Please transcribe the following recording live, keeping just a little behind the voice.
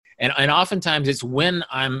And oftentimes it's when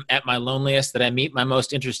I'm at my loneliest that I meet my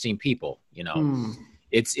most interesting people,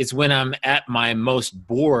 It's when I'm at my most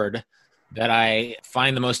bored that I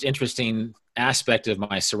find the most interesting aspect of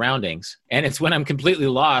my surroundings. And it's when I'm completely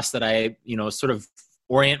lost that I, sort of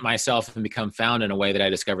orient myself and become found in a way that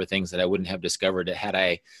I discover things that I wouldn't have discovered had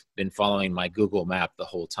I been following my Google map the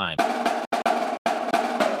whole time.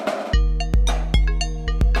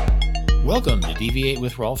 Welcome to Deviate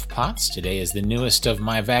with Rolf Potts. Today is the newest of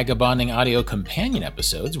my Vagabonding audio companion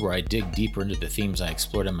episodes where I dig deeper into the themes I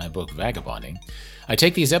explored in my book Vagabonding. I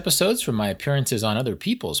take these episodes from my appearances on other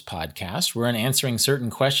people's podcasts, where in answering certain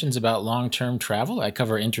questions about long-term travel, I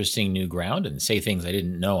cover interesting new ground and say things I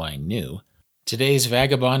didn't know I knew. Today's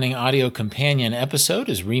Vagabonding audio companion episode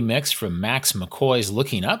is remixed from Max McCoy's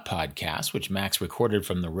Looking Up podcast, which Max recorded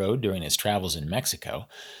from the road during his travels in Mexico.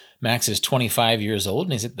 Max is 25 years old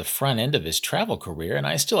and he's at the front end of his travel career, and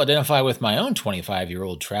I still identify with my own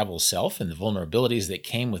 25-year-old travel self and the vulnerabilities that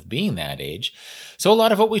came with being that age. So a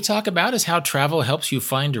lot of what we talk about is how travel helps you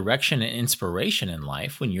find direction and inspiration in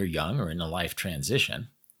life when you're young or in a life transition.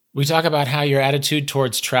 We talk about how your attitude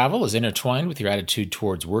towards travel is intertwined with your attitude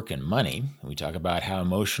towards work and money. We talk about how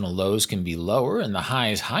emotional lows can be lower and the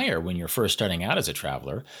highs higher when you're first starting out as a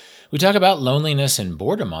traveler. We talk about loneliness and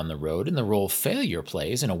boredom on the road and the role failure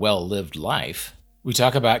plays in a well-lived life. We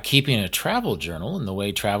talk about keeping a travel journal and the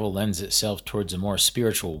way travel lends itself towards a more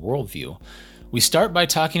spiritual worldview. We start by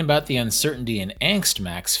talking about the uncertainty and angst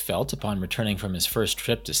Max felt upon returning from his first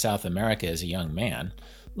trip to South America as a young man.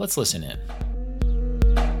 Let's listen in.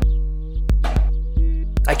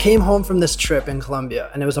 I came home from this trip in Colombia,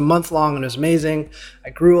 and it was a month long, and it was amazing.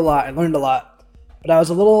 I grew a lot, I learned a lot, but I was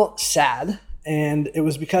a little sad, and it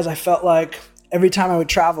was because I felt like every time I would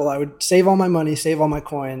travel, I would save all my money, save all my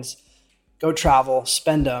coins, go travel,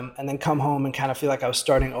 spend them, and then come home and kind of feel like I was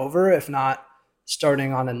starting over, if not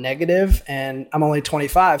starting on a negative. And I'm only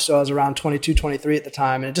 25, so I was around 22, 23 at the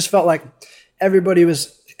time, and it just felt like everybody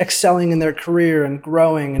was excelling in their career and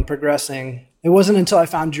growing and progressing. It wasn't until I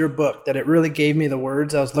found your book that it really gave me the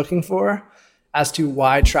words I was looking for as to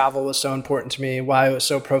why travel was so important to me, why it was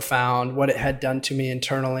so profound, what it had done to me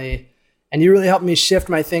internally. And you really helped me shift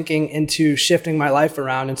my thinking into shifting my life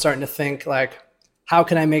around and starting to think like, how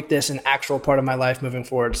can I make this an actual part of my life moving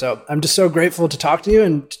forward? So I'm just so grateful to talk to you,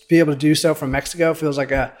 and to be able to do so from Mexico feels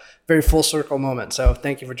like a very full circle moment. So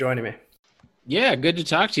thank you for joining me. Yeah, good to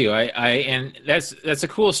talk to you. And that's a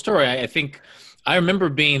cool story. I think I remember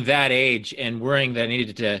being that age and worrying that I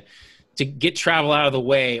needed to get travel out of the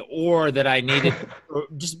way, or that I needed, or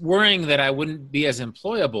just worrying that I wouldn't be as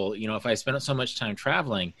employable, if I spent so much time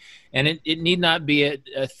traveling. And it need not be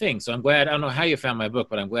a thing. So I'm glad, I don't know how you found my book,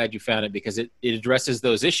 but I'm glad you found it because it addresses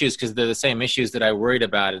those issues, because they're the same issues that I worried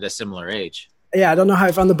about at a similar age. Yeah, I don't know how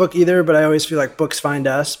I found the book either, but I always feel like books find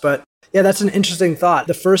us. But yeah, that's an interesting thought.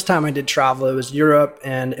 The first time I did travel, it was Europe,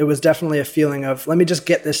 and it was definitely a feeling of, let me just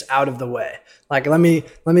get this out of the way. Like, let me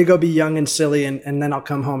go be young and silly, and then I'll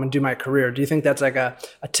come home and do my career. Do you think that's like a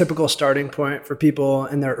typical starting point for people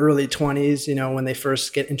in their early 20s, when they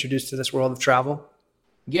first get introduced to this world of travel?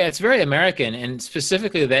 Yeah, it's very American, and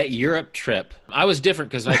specifically that Europe trip. I was different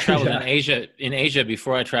because I traveled in Asia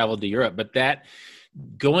before I traveled to Europe, but that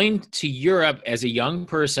going to Europe as a young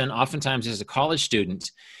person, oftentimes as a college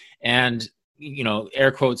student, and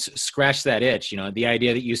air quotes, scratch that itch, the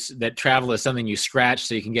idea that travel is something you scratch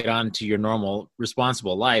so you can get on to your normal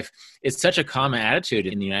responsible life. It's such a common attitude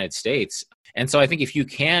in the United States. And so I think if you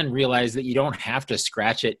can realize that you don't have to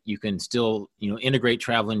scratch it, you can still, integrate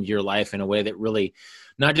travel into your life in a way that really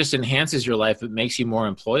not just enhances your life, but makes you more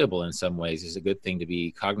employable in some ways, is a good thing to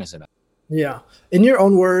be cognizant of. Yeah. In your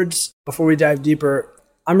own words, before we dive deeper,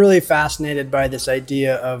 I'm really fascinated by this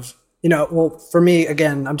idea of, for me,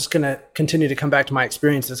 again, I'm just going to continue to come back to my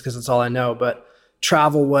experiences because it's all I know, but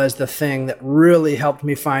travel was the thing that really helped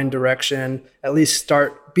me find direction, at least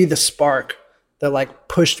be the spark that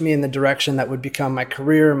pushed me in the direction that would become my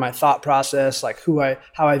career, my thought process,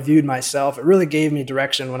 how I viewed myself. It really gave me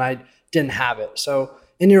direction when I didn't have it. So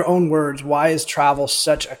in your own words, why is travel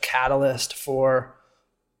such a catalyst for,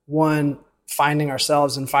 one, finding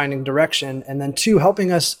ourselves and finding direction, and then two,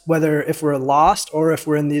 helping us whether if we're lost or if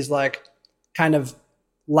we're in these kind of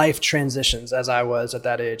life transitions, as I was at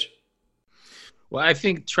that age? Well, I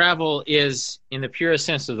think travel is, in the purest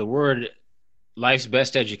sense of the word, life's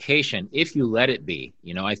best education, if you let it be.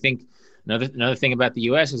 I think another thing about the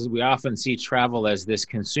U.S. is we often see travel as this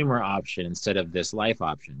consumer option instead of this life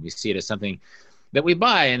option. We see it as something that we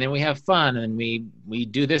buy, and then we have fun, and we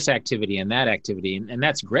do this activity and that activity, and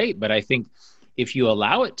that's great. But I think if you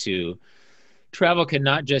allow it to, travel can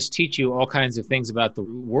not just teach you all kinds of things about the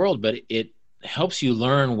world, but it helps you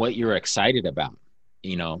learn what you're excited about,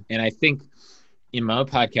 and I think in my own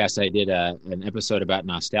podcast, I did an episode about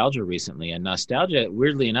nostalgia recently. And nostalgia,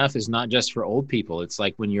 weirdly enough, is not just for old people. It's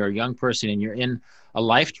like when you're a young person and you're in a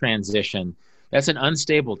life transition, that's an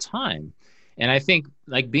unstable time. And I think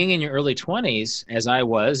like being in your early 20s, as I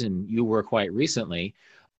was, and you were quite recently,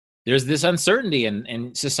 there's this uncertainty,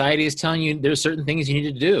 and society is telling you there's certain things you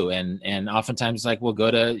need to do. And oftentimes it's like, well,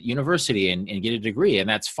 go to university and get a degree. And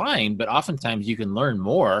that's fine. But oftentimes you can learn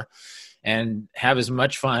more and have as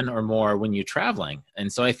much fun or more when you're traveling.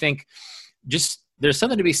 And so I think just there's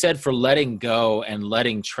something to be said for letting go and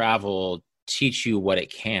letting travel teach you what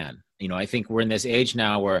it can. I think we're in this age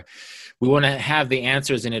now where we want to have the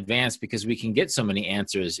answers in advance because we can get so many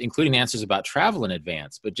answers, including answers about travel in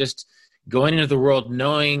advance. But just going into the world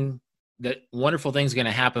knowing that wonderful things are going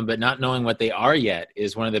to happen, but not knowing what they are yet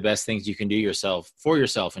is one of the best things you can do for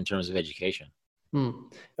yourself in terms of education.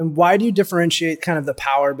 And why do you differentiate kind of the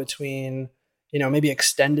power between, maybe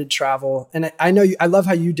extended travel? And I know I love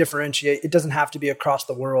how you differentiate. It doesn't have to be across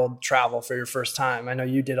the world travel for your first time. I know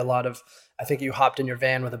you did a lot of, I think you hopped in your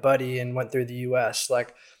van with a buddy and went through the US.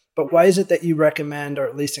 But why is it that you recommend or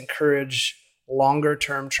at least encourage longer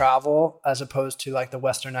term travel as opposed to like the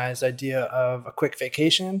westernized idea of a quick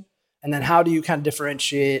vacation? And then how do you kind of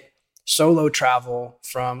differentiate solo travel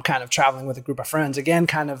from kind of traveling with a group of friends? Again,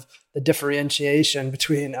 kind of the differentiation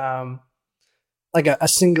between like a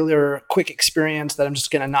singular quick experience that I'm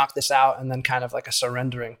just going to knock this out and then kind of like a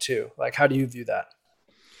surrendering too. Like, how do you view that?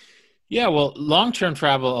 Yeah, well, long-term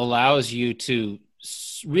travel allows you to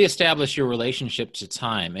reestablish your relationship to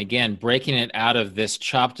time. Again, breaking it out of this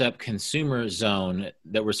chopped up consumer zone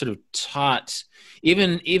that we're sort of taught.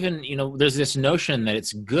 Even there's this notion that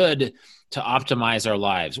it's good to optimize our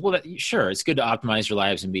lives. Well, sure, it's good to optimize your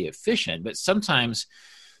lives and be efficient, but sometimes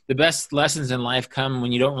the best lessons in life come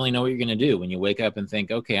when you don't really know what you're going to do, when you wake up and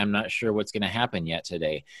think, okay, I'm not sure what's going to happen yet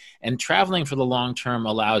today. And traveling for the long term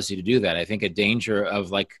allows you to do that. I think a danger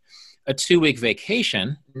of like a 2-week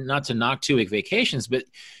vacation, not to knock 2-week vacations, but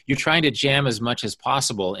you're trying to jam as much as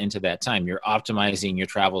possible into that time. You're optimizing your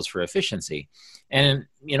travels for efficiency. And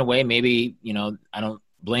in a way, maybe, I don't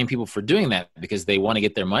blame people for doing that because they want to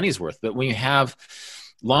get their money's worth. But when you have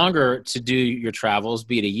longer to do your travels,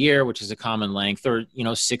 be it a year, which is a common length, or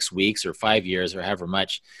 6 weeks or 5 years or however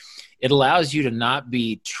much, it allows you to not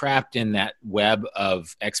be trapped in that web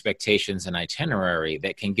of expectations and itinerary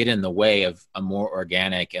that can get in the way of a more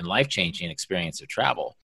organic and life-changing experience of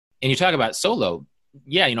travel. And you talk about solo.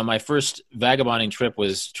 Yeah, my first vagabonding trip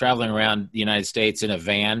was traveling around the United States in a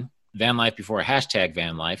van life before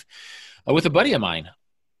 #van life, with a buddy of mine.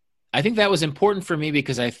 I think that was important for me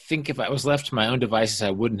because I think if I was left to my own devices, I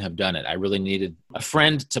wouldn't have done it. I really needed a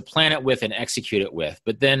friend to plan it with and execute it with.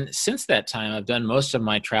 But then since that time, I've done most of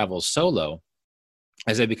my travels solo.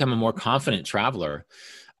 As I become a more confident traveler,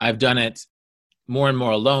 I've done it more and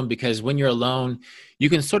more alone because when you're alone, you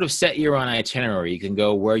can sort of set your own itinerary. You can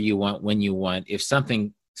go where you want, when you want. If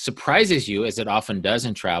something surprises you, as it often does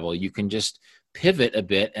in travel, you can just pivot a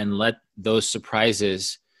bit and let those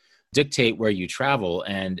surprises dictate where you travel.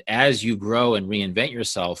 And as you grow and reinvent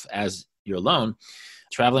yourself as you're alone,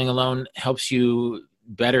 traveling alone helps you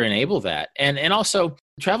better enable that. And also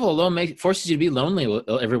travel alone forces you to be lonely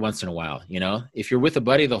every once in a while. If you're with a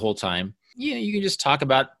buddy the whole time, you can just talk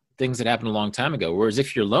about things that happened a long time ago. Whereas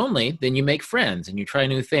if you're lonely, then you make friends and you try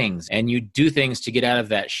new things and you do things to get out of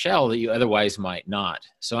that shell that you otherwise might not.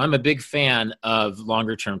 So I'm a big fan of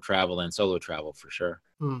longer term travel and solo travel for sure.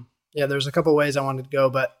 Yeah, there's a couple ways I wanted to go,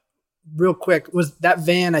 but real quick, was that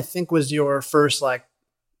van, I think, was your first like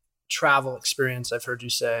travel experience, I've heard you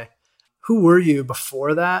say. Who were you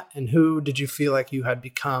before that? And who did you feel like you had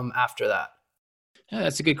become after that? Yeah,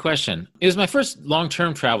 that's a good question. It was my first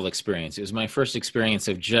long-term travel experience. It was my first experience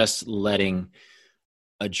of just letting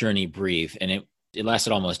a journey breathe. And it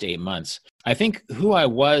lasted almost 8 months. I think who I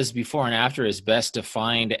was before and after is best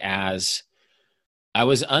defined as I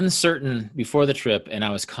was uncertain before the trip and I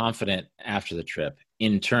was confident after the trip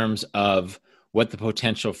in terms of what the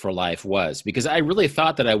potential for life was. Because I really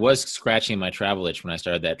thought that I was scratching my travel itch when I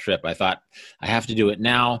started that trip. I thought I have to do it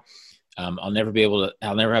now. I'll never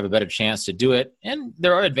have a better chance to do it. And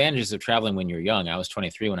there are advantages of traveling when you're young. I was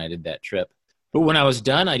 23 when I did that trip. But when I was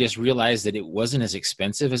done, I just realized that it wasn't as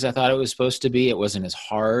expensive as I thought it was supposed to be. It wasn't as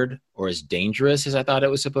hard or as dangerous as I thought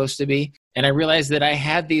it was supposed to be. And I realized that I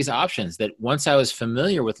had these options, that once I was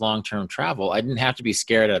familiar with long-term travel, I didn't have to be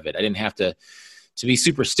scared of it. I didn't have to be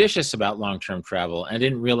superstitious about long-term travel. And I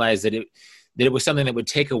didn't realize that it was something that would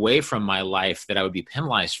take away from my life that I would be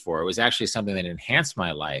penalized for. It was actually something that enhanced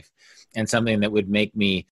my life and something that would make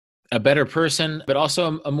me a better person, but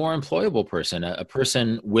also a more employable person, a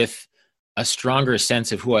person with a stronger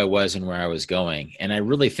sense of who I was and where I was going. And I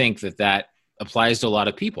really think that applies to a lot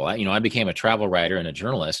of people. I became a travel writer and a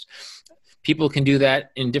journalist. People can do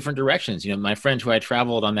that in different directions. My friend who I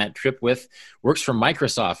traveled on that trip with works for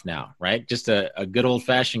Microsoft now, right? Just a good old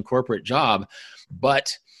fashioned corporate job.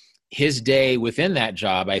 But his day within that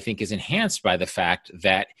job, I think, is enhanced by the fact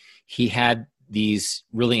that he had these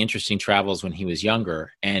really interesting travels when he was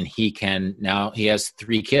younger. And he has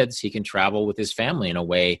 3 kids. He can travel with his family in a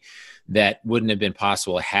way that wouldn't have been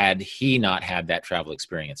possible had he not had that travel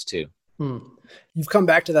experience too. You've come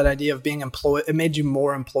back to that idea of being employed. It made you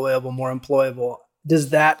more employable.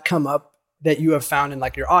 Does that come up that you have found in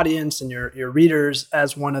like your audience and your readers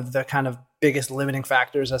as one of the kind of biggest limiting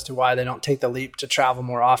factors as to why they don't take the leap to travel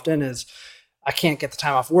more often? Is I can't get the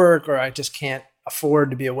time off work, or I just can't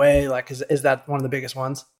afford to be away? Like, is that one of the biggest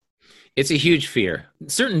ones? It's a huge fear.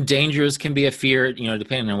 Certain dangers can be a fear,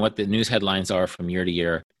 depending on what the news headlines are from year to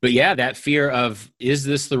year. But yeah, that fear of, is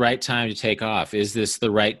this the right time to take off? Is this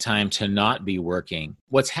the right time to not be working?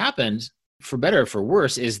 What's happened, for better or for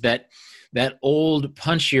worse, is that old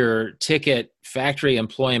punch your ticket factory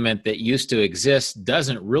employment that used to exist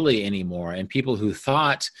doesn't really anymore. And people who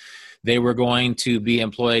thought they were going to be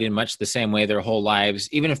employed in much the same way their whole lives,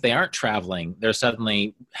 even if they aren't traveling, they're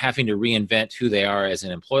suddenly having to reinvent who they are as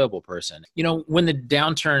an employable person. When the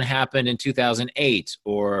downturn happened in 2008,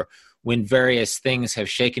 or when various things have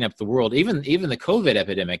shaken up the world, even the COVID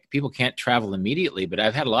epidemic, people can't travel immediately, but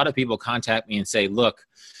I've had a lot of people contact me and say, look,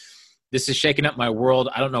 this is shaking up my world.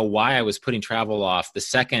 I don't know why I was putting travel off. The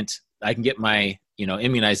second I can get my,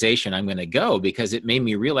 immunization, I'm going to go, because it made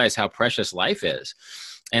me realize how precious life is.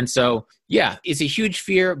 And so, yeah, it's a huge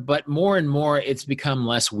fear, but more and more it's become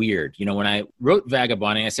less weird. When I wrote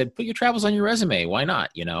Vagabonding, I said, put your travels on your resume. Why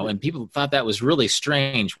not? And people thought that was really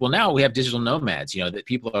strange. Well, now we have digital nomads, that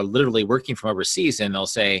people are literally working from overseas, and they'll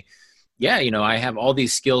say, yeah, I have all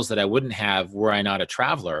these skills that I wouldn't have were I not a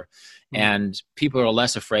traveler. And people are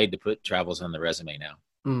less afraid to put travels on the resume now.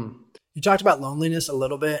 You talked about loneliness a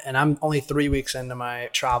little bit, and I'm only 3 weeks into my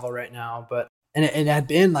travel right now, but it had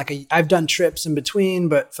been like I've done trips in between,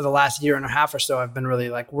 but for the last year and a half or so, I've been really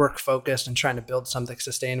like work focused and trying to build something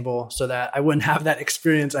sustainable so that I wouldn't have that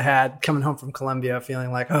experience I had coming home from Colombia,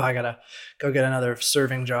 feeling like, I gotta go get another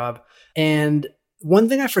serving job. And one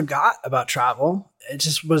thing I forgot about travel, it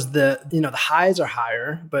just was the highs are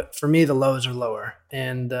higher, but for me, the lows are lower.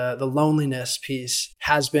 And the loneliness piece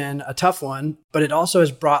has been a tough one, but it also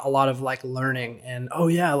has brought a lot of like learning and,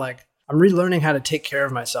 I'm relearning how to take care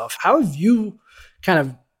of myself. How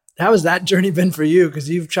has that journey been for you? Because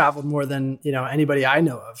you've traveled more than, anybody I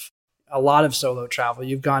know of. A lot of solo travel.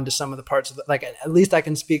 You've gone to some of the parts of at least I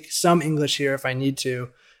can speak some English here if I need to.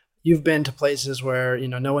 You've been to places where,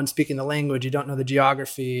 no one's speaking the language. You don't know the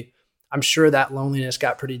geography. I'm sure that loneliness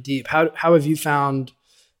got pretty deep. How have you found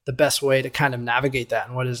the best way to kind of navigate that?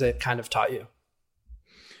 And what has it kind of taught you?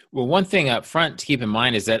 Well, one thing up front to keep in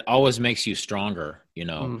mind is that always makes you stronger.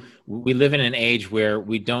 We live in an age where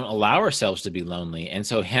we don't allow ourselves to be lonely. And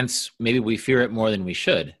so hence, maybe we fear it more than we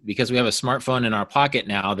should, because we have a smartphone in our pocket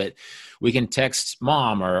now that we can text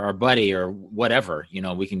mom or our buddy or whatever.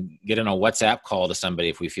 We can get in a WhatsApp call to somebody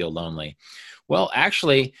if we feel lonely. Well,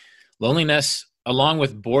 actually, loneliness, along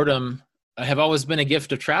with boredom, have always been a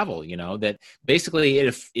gift of travel, that basically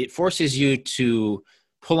it forces you to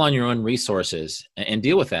pull on your own resources and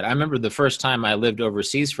deal with that. I remember the first time I lived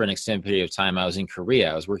overseas for an extended period of time, I was in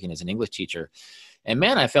Korea. I was working as an English teacher. And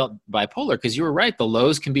man, I felt bipolar, because you were right. The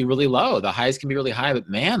lows can be really low. The highs can be really high. But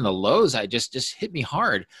man, the lows, I just hit me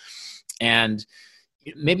hard. And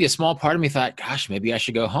maybe a small part of me thought, gosh, maybe I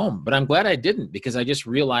should go home. But I'm glad I didn't, because I just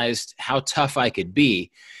realized how tough I could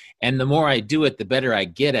be. And the more I do it, the better I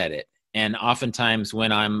get at it. And oftentimes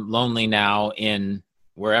when I'm lonely now in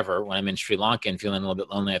wherever, when I'm in Sri Lanka and feeling a little bit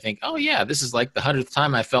lonely, I think, oh yeah, this is like the 100th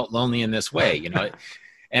time I felt lonely in this way,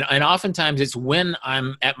 and oftentimes it's when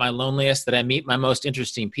I'm at my loneliest that I meet my most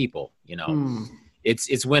interesting people,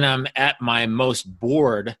 It's when I'm at my most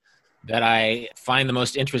bored that I find the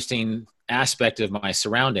most interesting aspect of my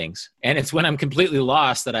surroundings. And it's when I'm completely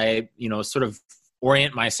lost that I, sort of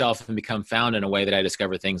orient myself and become found in a way that I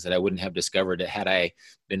discover things that I wouldn't have discovered had I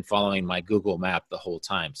been following my Google map the whole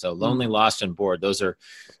time. So lonely, lost, and bored, those are,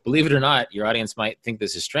 believe it or not, your audience might think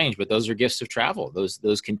this is strange, but those are gifts of travel.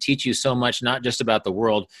 Those can teach you so much, not just about the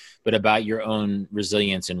world, but about your own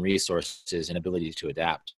resilience and resources and ability to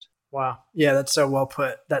adapt. Wow. Yeah, that's so well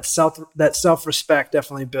put. That self-respect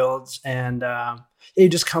definitely builds. And you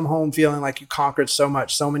just come home feeling like you conquered so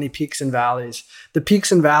much, so many peaks and valleys. The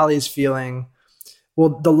peaks and valleys feeling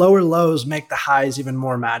well, the lower lows make the highs even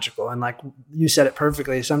more magical. And like you said it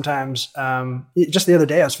perfectly, sometimes just the other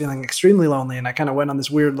day I was feeling extremely lonely, and I kind of went on this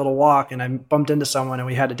weird little walk and I bumped into someone and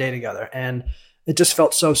we had a day together. And it just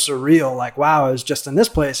felt so surreal. Like, wow, I was just in this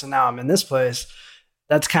place and now I'm in this place.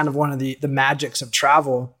 That's kind of one of the magics of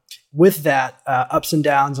travel. With that ups and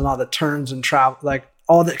downs and all the turns and travel, like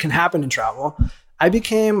all that can happen in travel, I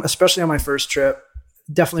became, especially on my first trip,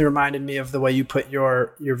 definitely reminded me of the way you put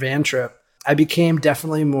your van trip. I became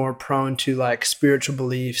definitely more prone to like spiritual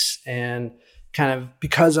beliefs, and kind of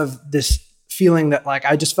because of this feeling that like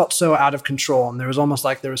I just felt so out of control, and there was almost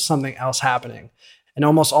like there was something else happening, and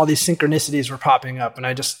almost all these synchronicities were popping up. And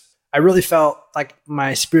I really felt like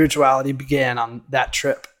my spirituality began on that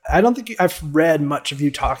trip. I don't think I've read much of you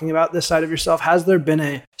talking about this side of yourself. Has there been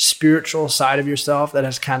a spiritual side of yourself that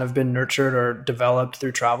has kind of been nurtured or developed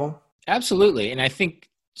through travel? Absolutely. And I think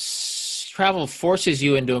travel forces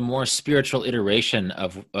you into a more spiritual iteration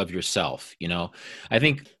of yourself. I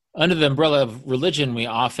think under the umbrella of religion, we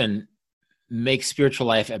often make spiritual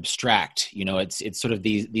life abstract. It's sort of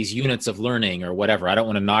these units of learning or whatever. I don't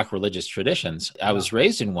want to knock religious traditions. I was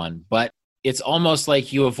raised in one, but it's almost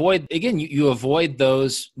like you avoid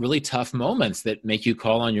those really tough moments that make you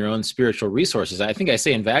call on your own spiritual resources. I think I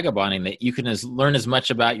say in Vagabonding that you can learn as much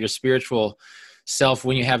about your spiritual self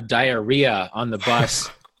when you have diarrhea on the bus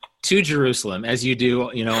to Jerusalem as you do,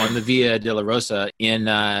 on the Via Dolorosa in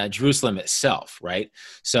Jerusalem itself, right?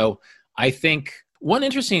 So I think one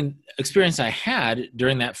interesting experience I had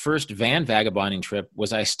during that first van vagabonding trip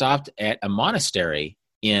was I stopped at a monastery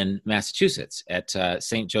in Massachusetts at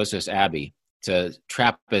St. Joseph's Abbey. It's a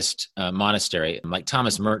Trappist monastery. Like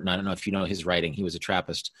Thomas Merton, I don't know if you know his writing. He was a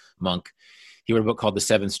Trappist monk. He wrote a book called The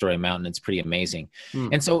Seven-Story Mountain. It's pretty amazing.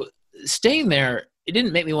 And so staying there, it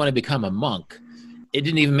didn't make me want to become a monk. It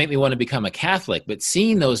didn't even make me want to become a Catholic. But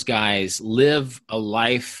seeing those guys live a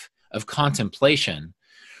life of contemplation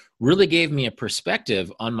really gave me a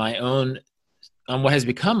perspective on what has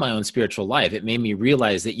become my own spiritual life. It made me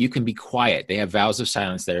realize that you can be quiet. They have vows of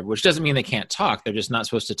silence there, which doesn't mean they can't talk. They're just not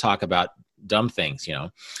supposed to talk about dumb things,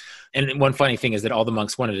 And one funny thing is that all the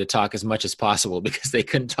monks wanted to talk as much as possible because they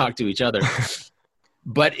couldn't talk to each other.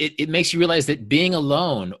 But it makes you realize that being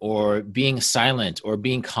alone or being silent or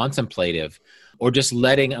being contemplative or just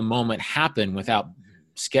letting a moment happen without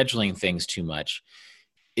scheduling things too much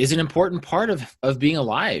is an important part of being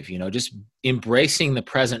alive, just embracing the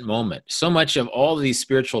present moment. So much of all of these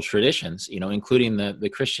spiritual traditions, including the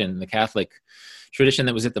Christian, the Catholic tradition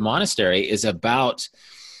that was at the monastery, is about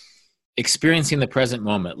experiencing the present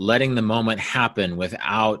moment, letting the moment happen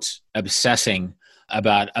without obsessing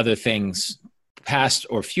about other things, past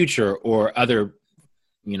or future, or other,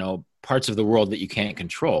 parts of the world that you can't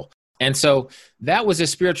control. And so that was a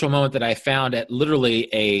spiritual moment that I found at literally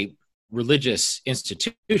a religious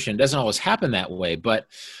institution. It doesn't always happen that way, but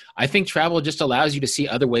I think travel just allows you to see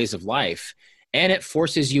other ways of life, and it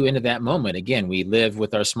forces you into that moment. Again, we live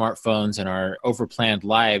with our smartphones and our overplanned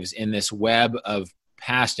lives in this web of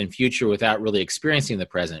past and future without really experiencing the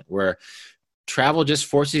present, where travel just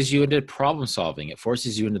forces you into problem solving. It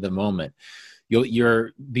forces you into the moment. You'll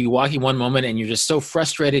be walking one moment and you're just so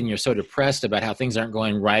frustrated and you're so depressed about how things aren't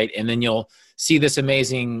going right. And then you'll see this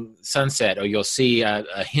amazing sunset, or you'll see a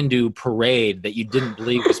Hindu parade that you didn't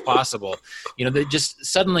believe was possible. That just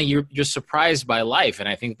suddenly you're surprised by life. And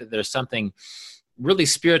I think that there's something really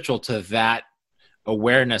spiritual to that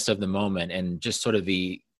awareness of the moment, and just sort of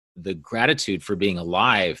the gratitude for being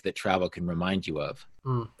alive that travel can remind you of.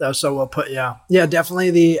 That was so well put. Yeah. Yeah,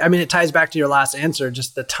 definitely. It ties back to your last answer.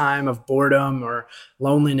 Just the time of boredom or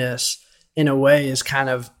loneliness in a way is kind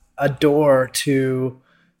of a door to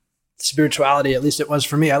spirituality. At least it was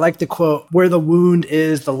for me. I like the quote, "Where the wound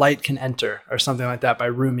is, the light can enter," or something like that by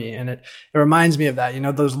Rumi. And it reminds me of that,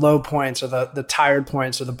 those low points or the tired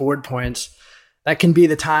points or the bored points. That can be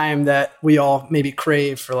the time that we all maybe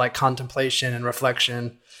crave for like contemplation and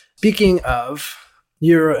reflection. Speaking of,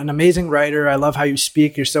 you're an amazing writer. I love how you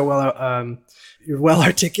speak. You're so you're well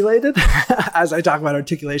articulated. As I talk about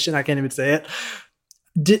articulation, I can't even say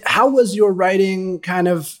it. How was your writing kind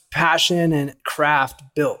of passion and craft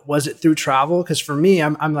built? Was it through travel? Because for me,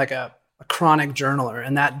 I'm like a chronic journaler,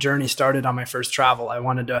 and that journey started on my first travel. I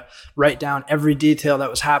wanted to write down every detail that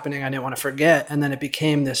was happening. I didn't want to forget. And then it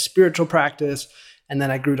became this spiritual practice. And then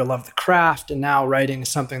I grew to love the craft. And now writing is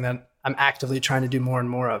something that I'm actively trying to do more and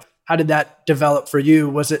more of. How did that develop for you?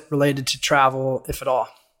 Was it related to travel, if at all?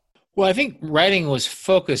 Well, I think writing was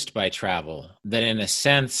focused by travel, that in a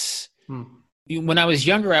sense, When I was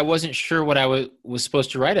younger, I wasn't sure what I was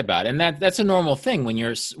supposed to write about, and that's a normal thing. When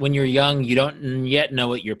you're young, you don't yet know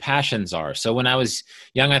what your passions are. So when I was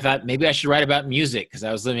young, I thought maybe I should write about music because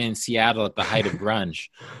I was living in Seattle at the height of grunge.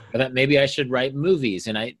 I thought maybe I should write movies,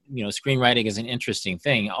 and screenwriting is an interesting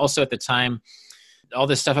thing. Also, at the time, all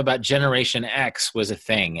this stuff about Generation X was a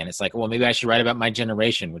thing, and it's like, well, maybe I should write about my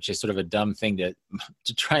generation, which is sort of a dumb thing to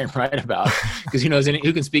try and write about because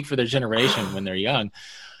who can speak for their generation when they're young.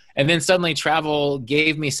 And then suddenly travel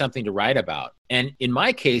gave me something to write about. And in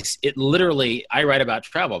my case, I write about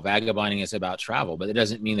travel. Vagabonding is about travel, but it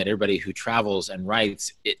doesn't mean that everybody who travels and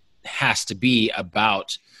writes, the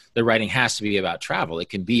writing has to be about travel. It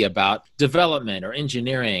can be about development or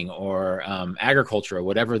engineering or agriculture or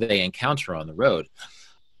whatever they encounter on the road.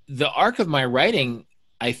 The arc of my writing,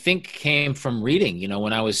 I think, came from reading.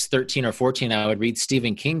 When I was 13 or 14, I would read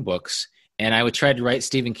Stephen King books, and I would try to write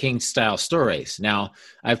Stephen King style stories. Now,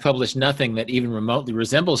 I've published nothing that even remotely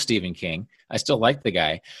resembles Stephen King. I still like the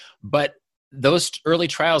guy. But those early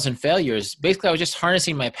trials and failures, basically I was just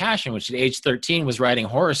harnessing my passion, which at age 13 was writing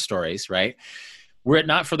horror stories, right? Were it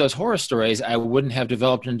not for those horror stories, I wouldn't have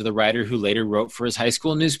developed into the writer who later wrote for his high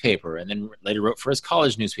school newspaper and then later wrote for his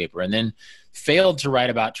college newspaper and then failed to write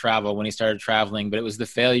about travel when he started traveling. But it was the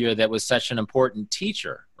failure that was such an important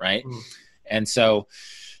teacher, right? And so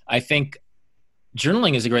I think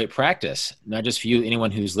journaling is a great practice, not just for you,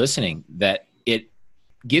 anyone who's listening, that it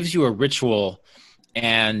gives you a ritual,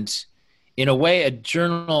 and in a way, a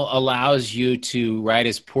journal allows you to write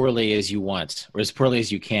as poorly as you want or as poorly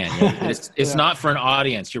as you can. It's not for an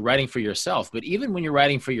audience. You're writing for yourself. But even when you're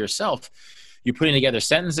writing for yourself, you're putting together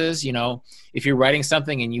sentences. If you're writing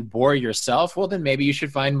something and you bore yourself, well, then maybe you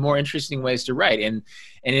should find more interesting ways to write. And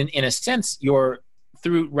in a sense,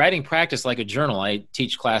 through writing practice like a journal, I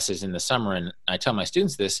teach classes in the summer, and I tell my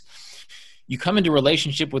students this, you come into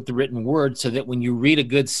relationship with the written word so that when you read a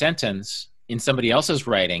good sentence in somebody else's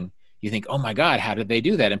writing, you think, oh my God, how did they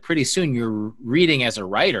do that? And pretty soon you're reading as a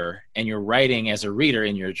writer and you're writing as a reader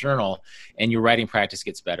in your journal, and your writing practice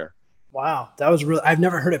gets better. Wow. That was really, I've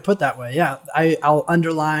never heard it put that way. Yeah. I'll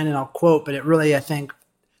underline and I'll quote, but it really, I think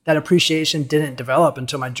that appreciation didn't develop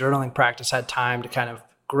until my journaling practice had time to kind of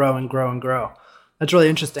grow and grow and grow. That's really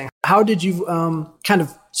interesting. How did you kind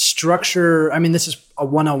of structure? I mean, this is a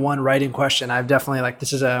 101 writing question. I've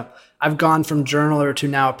gone from journaler to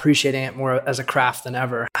now appreciating it more as a craft than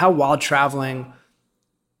ever. How, while traveling,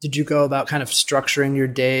 did you go about kind of structuring your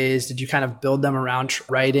days? Did you kind of build them around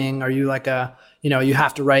writing? Are you like you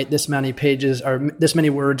have to write this many pages or this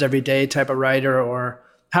many words every day type of writer? Or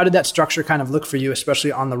how did that structure kind of look for you,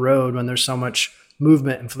 especially on the road when there's so much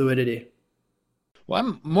movement and fluidity? Well,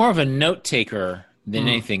 I'm more of a note taker than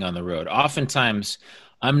anything on the road. Oftentimes,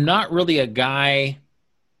 I'm not really a guy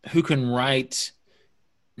who can write.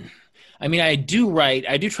 I mean, I do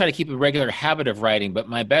try to keep a regular habit of writing, but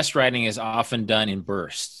my best writing is often done in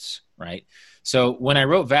bursts, right? So when I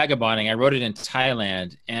wrote Vagabonding, I wrote it in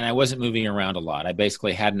Thailand, and I wasn't moving around a lot. I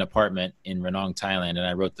basically had an apartment in Ranong, Thailand, and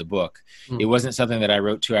I wrote the book. It wasn't something that I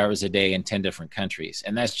wrote 2 hours a day in 10 different countries,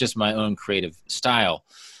 and that's just my own creative style.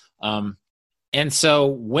 And so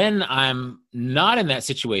when I'm not in that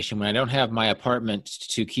situation, when I don't have my apartment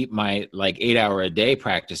to keep my 8-hour-a-day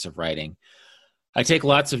practice of writing, I take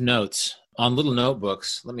lots of notes on little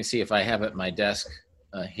notebooks. Let me see if I have it at my desk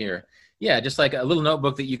here. Yeah, just like a little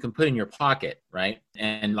notebook that you can put in your pocket, right?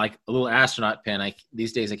 And like a little astronaut pen.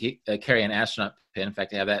 These days I carry an astronaut pen. In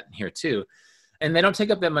fact, I have that here too. And they don't take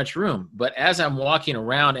up that much room. But as I'm walking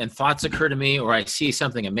around and thoughts occur to me, or I see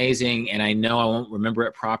something amazing and I know I won't remember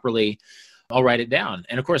it properly, I'll write it down.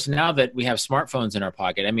 And of course, now that we have smartphones in our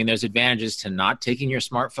pocket, I mean, there's advantages to not taking your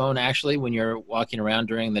smartphone actually when you're walking around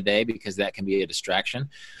during the day, because that can be a distraction.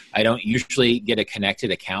 I don't usually get a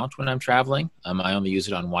connected account when I'm traveling. I only use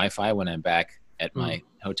it on Wi-Fi when I'm back at my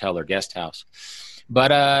hotel or guest house.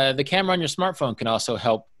 But the camera on your smartphone can also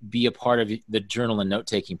help be a part of the journal and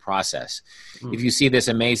note-taking process. If you see this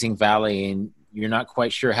amazing valley and you're not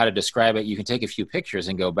quite sure how to describe it, you can take a few pictures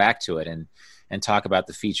and go back to it and talk about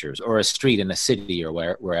the features, or a street in a city or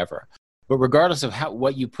wherever. But regardless of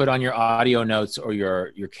what you put on your audio notes or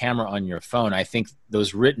your camera on your phone, I think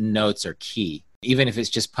those written notes are key, even if it's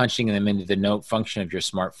just punching them into the note function of your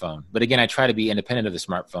smartphone. But again, I try to be independent of the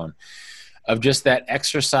smartphone, of just that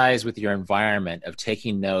exercise with your environment, of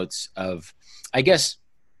taking notes of, I guess,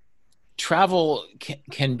 travel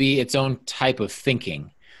can be its own type of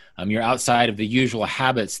thinking. You're outside of the usual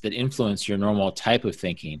habits that influence your normal type of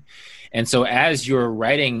thinking. And so as you're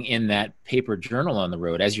writing in that paper journal on the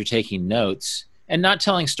road, as you're taking notes, and not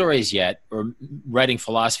telling stories yet or writing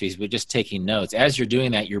philosophies, but just taking notes. As you're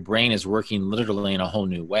doing that, your brain is working literally in a whole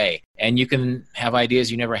new way, and you can have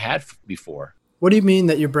ideas you never had before. What do you mean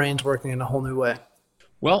that your brain's working in a whole new way?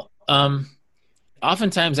 Well,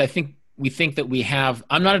 oftentimes we think that we have,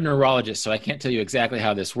 I'm not a neurologist, so I can't tell you exactly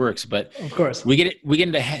how this works, but Of course. we get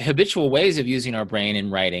into habitual ways of using our brain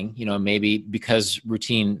in writing. Maybe because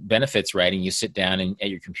routine benefits writing, you sit down at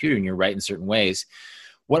your computer and you write in certain ways.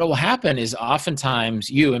 What will happen is oftentimes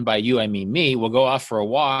you, and by you I mean me, will go off for a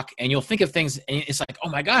walk and you'll think of things and it's like, oh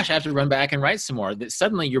my gosh, I have to run back and write some more. That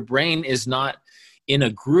suddenly your brain is not in a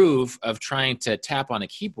groove of trying to tap on a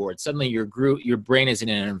keyboard. Suddenly your brain is in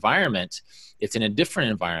an environment. It's in a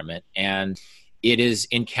different environment, and it is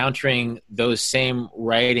encountering those same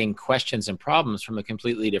writing questions and problems from a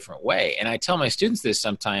completely different way. And I tell my students this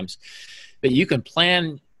sometimes, that you can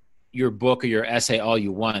plan your book or your essay all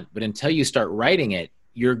you want, but until you start writing it,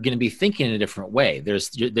 you're going to be thinking in a different way.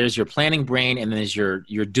 There's your planning brain, and then there's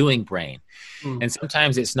your doing brain. And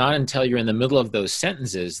sometimes it's not until you're in the middle of those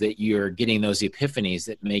sentences that you're getting those epiphanies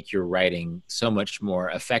that make your writing so much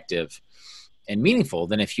more effective and meaningful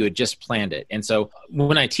than if you had just planned it. And so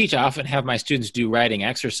when I teach, I often have my students do writing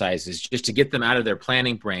exercises just to get them out of their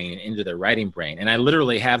planning brain and into their writing brain. And I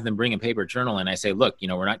literally have them bring a paper journal, and I say, look,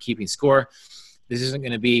 we're not keeping score. This isn't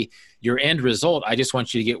going to be your end result. I just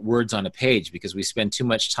want you to get words on a page, because we spend too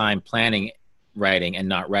much time planning writing and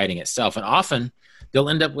not writing itself. And often they'll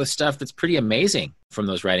end up with stuff that's pretty amazing from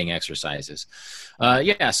those writing exercises.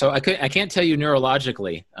 So I can't tell you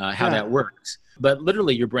neurologically how that works. But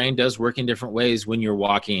literally your brain does work in different ways when you're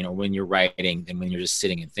walking or when you're writing than when you're just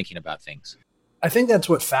sitting and thinking about things. I think that's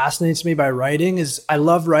what fascinates me by writing is I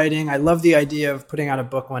love writing. I love the idea of putting out a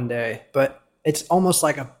book one day, but it's almost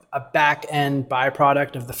like a back end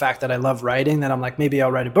byproduct of the fact that I love writing, that I'm like, maybe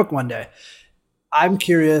I'll write a book one day. I'm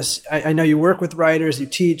curious. I know you work with writers, you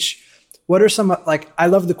teach. What are some, I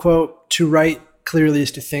love the quote, to write clearly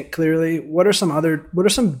is to think clearly. What are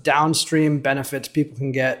some downstream benefits people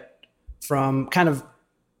can get from kind of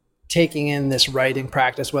taking in this writing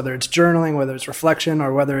practice, whether it's journaling, whether it's reflection,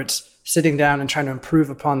 or whether it's sitting down and trying to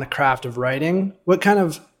improve upon the craft of writing? What kind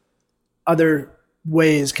of other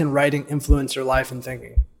ways can writing influence your life and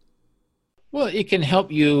thinking? Well, it can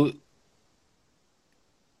help you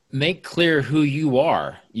make clear who you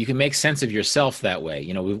are. You can make sense of yourself that way.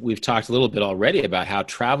 We've talked a little bit already about how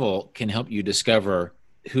travel can help you discover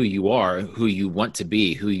who you are, who you want to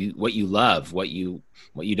be, what you love, what you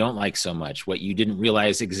don't like so much, what you didn't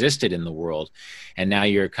realize existed in the world, and now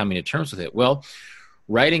you're coming to terms with it. Well,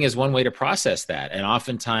 writing is one way to process that, and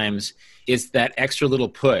oftentimes it's that extra little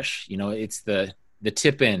push. It's the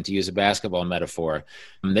tip in, to use a basketball metaphor,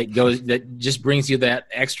 that just brings you that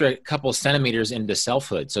extra couple centimeters into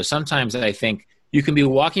selfhood. So sometimes I think you can be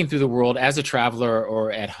walking through the world as a traveler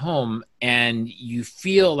or at home, and you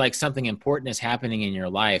feel like something important is happening in your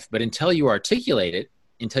life, but until you articulate it,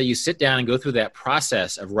 until you sit down and go through that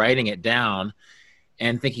process of writing it down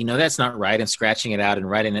and thinking, no, that's not right, and scratching it out and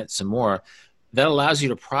writing it some more, that allows you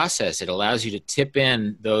to process it, allows you to tip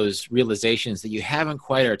in those realizations that you haven't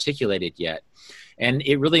quite articulated yet. And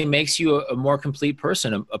it really makes you a more complete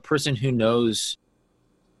person, a person who knows.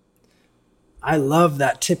 I love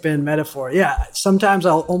that tip in metaphor. Yeah. Sometimes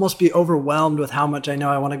I'll almost be overwhelmed with how much I know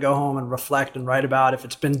I want to go home and reflect and write about. If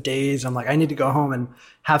it's been days, I'm like, I need to go home and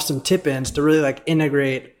have some tip ins to really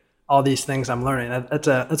integrate all these things I'm learning. That's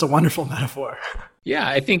a wonderful metaphor. Yeah.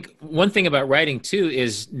 I think one thing about writing too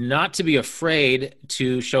is not to be afraid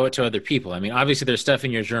to show it to other people. I mean, obviously there's stuff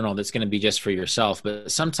in your journal that's going to be just for yourself,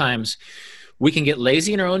 but sometimes we can get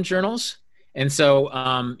lazy in our own journals. And so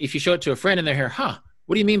if you show it to a friend and they're here,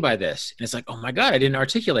 what do you mean by this? And it's like, oh my God, I didn't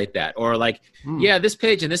articulate that. Or yeah, this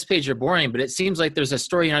page and this page are boring, but it seems like there's a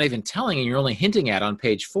story you're not even telling and you're only hinting at on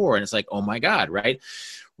page 4. And it's like, oh my God, right?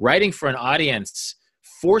 Writing for an audience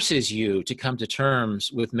forces you to come to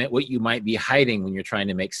terms with what you might be hiding when you're trying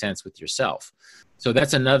to make sense with yourself. So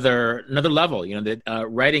that's another level, that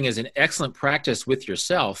writing is an excellent practice with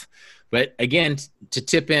yourself. But again, to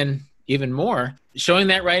tip in even more, showing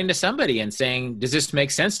that writing to somebody and saying, does this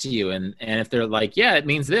make sense to you? And if they're like, yeah, it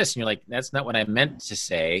means this. And you're like, that's not what I meant to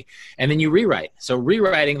say. And then you rewrite. So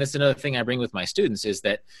rewriting, that's another thing I bring with my students, is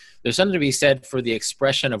that there's something to be said for the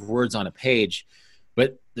expression of words on a page,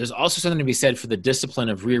 but there's also something to be said for the discipline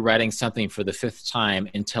of rewriting something for the 5th time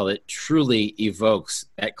until it truly evokes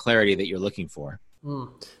that clarity that you're looking for.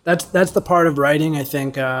 That's the part of writing I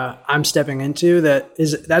think I'm stepping into.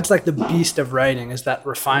 That's like the beast of writing, is that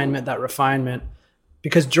refinement,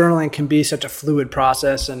 because journaling can be such a fluid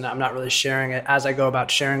process, and I'm not really sharing it. As I go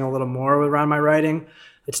about sharing a little more around my writing,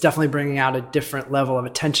 it's definitely bringing out a different level of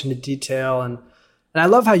attention to detail and And I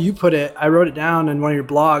love how you put it. I wrote it down in one of your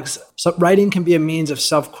blogs. So writing can be a means of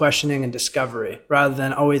self-questioning and discovery rather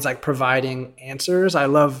than always like providing answers. I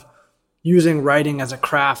love using writing as a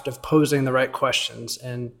craft of posing the right questions,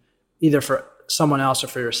 and either for someone else or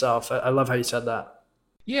for yourself. I love how you said that.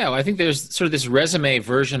 Yeah, well, I think there's sort of this resume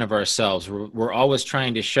version of ourselves. We're always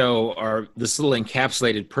trying to show this little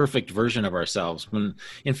encapsulated perfect version of ourselves. When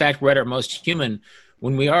in fact we're at our most human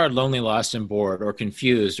when we are lonely, lost, and bored, or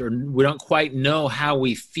confused, or we don't quite know how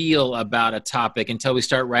we feel about a topic until we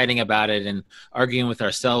start writing about it and arguing with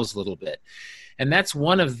ourselves a little bit. And that's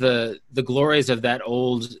one of the glories of that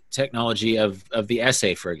old technology of the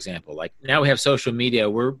essay, for example. Like now we have social media.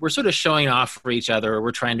 We're sort of showing off for each other.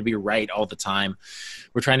 We're trying to be right all the time.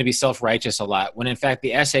 We're trying to be self-righteous a lot. When in fact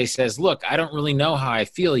the essay says, look, I don't really know how I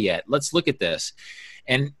feel yet. Let's look at this.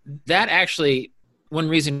 And that actually, one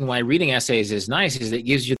reason why reading essays is nice is it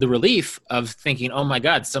gives you the relief of thinking, oh my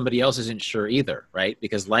God, somebody else isn't sure either, right?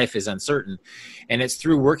 Because life is uncertain. And it's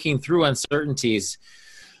through working through uncertainties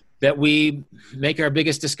that we make our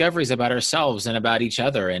biggest discoveries about ourselves and about each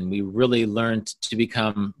other. And we really learn to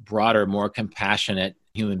become broader, more compassionate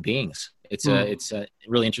human beings. It's a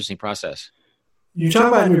really interesting process. You talk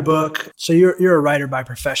about in your book, so you're a writer by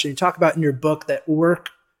profession. You talk about in your book that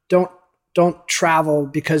don't travel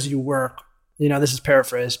because you work. You know, this is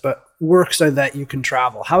paraphrased, but work so that you can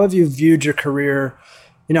travel. How have you viewed your career?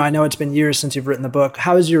 You know, I know it's been years since you've written the book.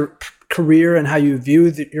 How is your career and how you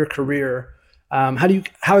view your career? How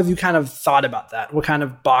have you kind of thought about that? What kind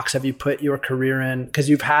of box have you put your career in? Because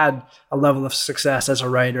you've had a level of success as a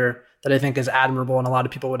writer that I think is admirable and a lot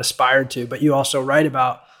of people would aspire to, but you also write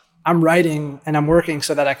about, I'm writing and I'm working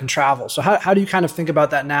so that I can travel. So how do you kind of think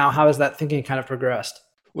about that now? How has that thinking kind of progressed?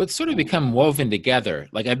 Well, it's sort of become woven together.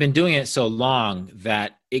 Like I've been doing it so long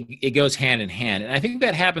that it goes hand in hand. And I think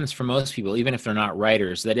that happens for most people, even if they're not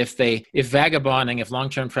writers, that if vagabonding, if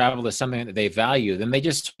long-term travel is something that they value, then they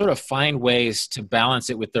just sort of find ways to balance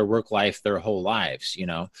it with their work life their whole lives, you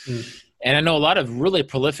know? And I know a lot of really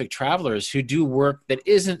prolific travelers who do work that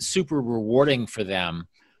isn't super rewarding for them,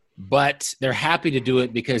 but they're happy to do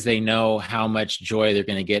it because they know how much joy they're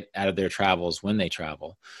going to get out of their travels when they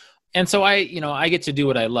travel. And so I get to do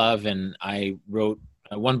what I love, and I wrote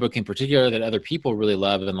one book in particular that other people really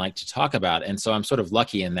love and like to talk about. And so I'm sort of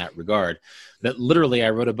lucky in that regard that literally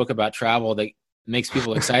I wrote a book about travel that makes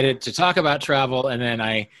people excited to talk about travel. And then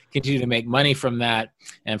I continue to make money from that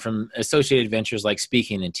and from associated ventures like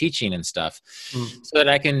speaking and teaching and stuff so that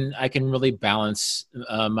I can really balance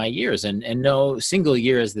my years, and no single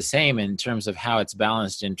year is the same in terms of how it's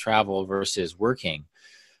balanced in travel versus working.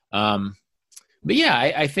 But yeah,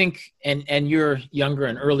 I think, and you're younger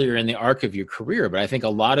and earlier in the arc of your career, but I think a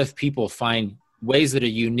lot of people find ways that are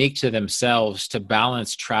unique to themselves to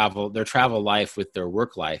balance their travel life with their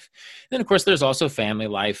work life. Then of course, there's also family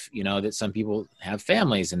life, you know, that some people have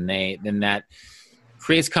families, and then that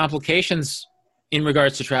creates complications in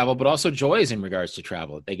regards to travel, but also joys in regards to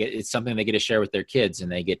travel. It's something they get to share with their kids,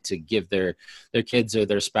 and they get to give their kids or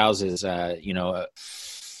their spouses,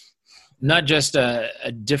 not just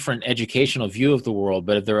a different educational view of the world,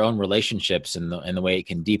 but of their own relationships and the way it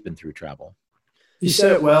can deepen through travel. You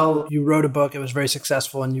said it well. You wrote a book. It was very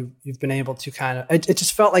successful, and you've been able to kind of, it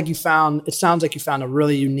just felt like it sounds like you found a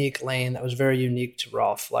really unique lane that was very unique to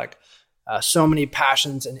Rolf. Like so many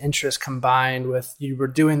passions and interests combined with, you were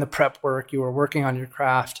doing the prep work, you were working on your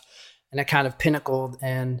craft, and it kind of pinnacled,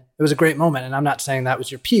 and it was a great moment. And I'm not saying that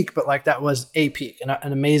was your peak, but like that was a peak,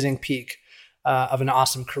 an amazing peak of an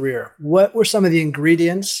awesome career. What were some of the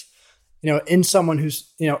ingredients, you know, in someone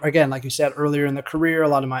who's, you know, again, like you said earlier in the career, a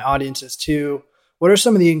lot of my audiences too, what are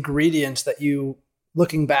some of the ingredients that you,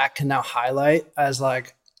 looking back, can now highlight as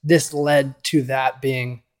like, this led to that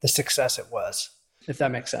being the success it was, if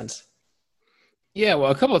that makes sense? Yeah,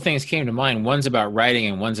 well, a couple of things came to mind. One's about writing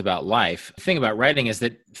and one's about life. The thing about writing is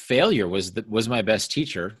that failure was my best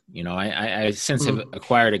teacher. You know, I since have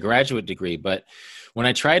acquired a graduate degree, but when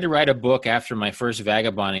I tried to write a book after my first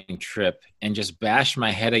vagabonding trip and just bashed my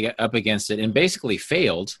head up against it and basically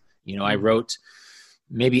failed, you know, I wrote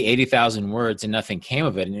maybe 80,000 words and nothing came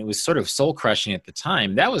of it. And it was sort of soul crushing at the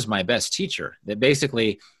time. That was my best teacher. That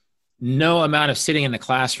basically no amount of sitting in the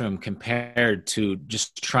classroom compared to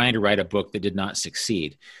just trying to write a book that did not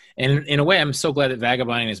succeed. And in a way, I'm so glad that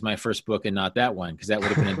Vagabonding is my first book and not that one, because that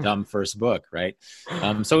would have been a dumb first book, right?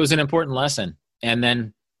 So it was an important lesson. And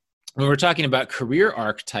then when we're talking about career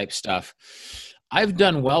arc type stuff, I've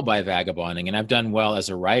done well by vagabonding and I've done well as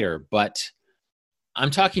a writer, but I'm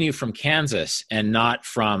talking to you from Kansas and not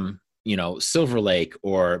from, you know, Silver Lake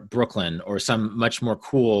or Brooklyn or some much more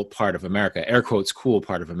cool part of America, air quotes, cool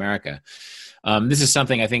part of America. This is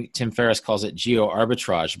something I think Tim Ferriss calls it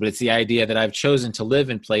geo-arbitrage, but it's the idea that I've chosen to live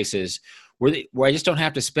in places where I just don't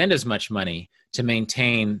have to spend as much money to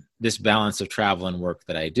maintain this balance of travel and work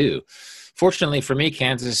that I do. Fortunately for me,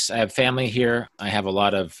 Kansas, I have family here. I have a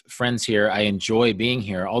lot of friends here. I enjoy being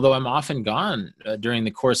here, although I'm often gone during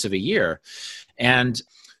the course of a year. And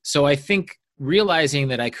so I think realizing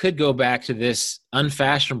that I could go back to this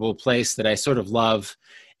unfashionable place that I sort of love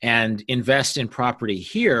and invest in property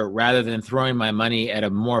here rather than throwing my money at a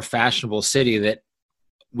more fashionable city that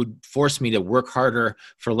would force me to work harder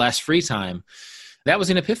for less free time. That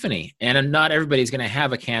was an epiphany. And not everybody's going to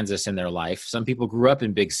have a Kansas in their life. Some people grew up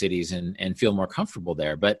in big cities and feel more comfortable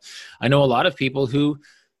there. But I know a lot of people who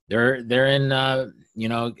they're in,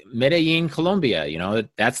 Medellin, Colombia.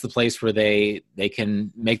 That's the place where they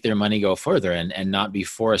can make their money go further and not be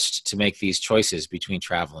forced to make these choices between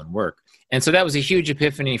travel and work. And so that was a huge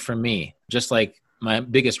epiphany for me. Just like my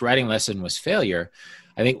biggest writing lesson was failure,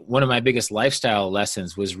 I think one of my biggest lifestyle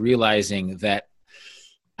lessons was realizing that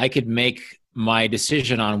I could make my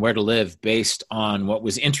decision on where to live based on what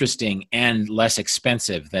was interesting and less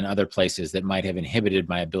expensive than other places that might have inhibited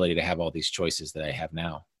my ability to have all these choices that I have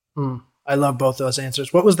now. I love both those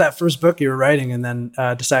answers. What was that first book you were writing and then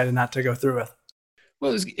decided not to go through with?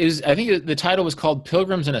 Well, I think the title was called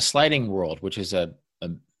Pilgrims in a Sliding World, which is a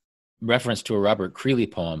reference to a Robert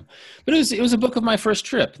Creeley poem. But it was a book of my first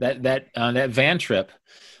trip, that van trip.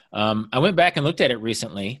 I went back and looked at it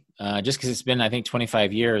recently, just because it's been, I think,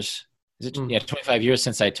 25 years. 25 years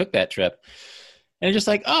since I took that trip. And it's just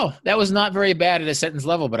like, oh, that was not very bad at a sentence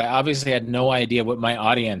level, but I obviously had no idea what my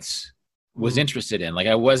audience was interested in. Like,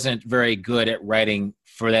 I wasn't very good at writing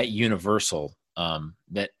for that universal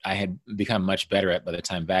that I had become much better at by the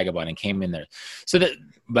time Vagabonding came in there. So that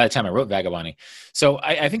by the time I wrote Vagabonding. So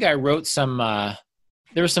I think I wrote there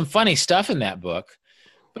was some funny stuff in that book,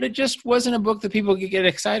 but it just wasn't a book that people could get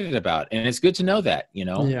excited about. And it's good to know that,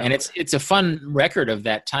 Yeah. And it's a fun record of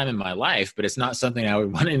that time in my life, but it's not something I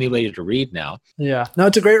would want anybody to read now. Yeah. No,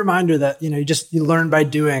 it's a great reminder that, you learn by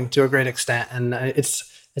doing to a great extent. And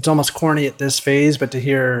it's almost corny at this phase, but to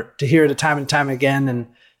hear it time and time again. And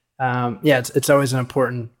it's always an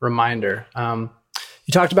important reminder. You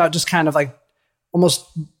talked about just kind of like almost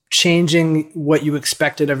changing what you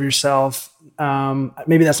expected of yourself.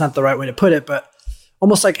 Maybe that's not the right way to put it, but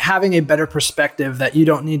almost like having a better perspective that you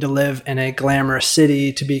don't need to live in a glamorous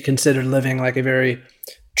city to be considered living like a very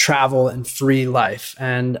travel and free life.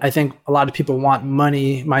 And I think a lot of people want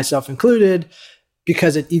money, myself included,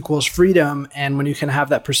 because it equals freedom. And when you can have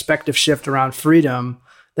that perspective shift around freedom,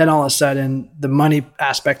 then all of a sudden the money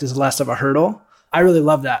aspect is less of a hurdle. I really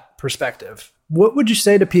love that perspective. What would you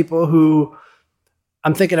say to people who,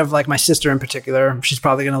 I'm thinking of like my sister in particular, she's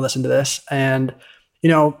probably going to listen to this, and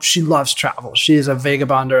she loves travel. She is a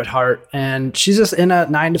vagabonder at heart, and she's just in a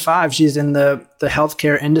 9-to-5. She's in the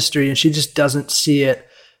healthcare industry, and she just doesn't see it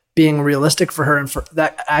being realistic for her. And for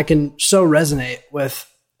that, I can so resonate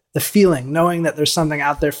with the feeling, knowing that there's something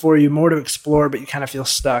out there for you, more to explore, but you kind of feel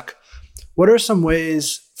stuck. What are some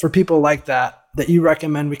ways for people like that you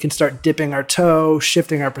recommend we can start dipping our toe,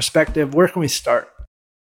 shifting our perspective? Where can we start?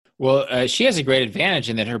 Well, she has a great advantage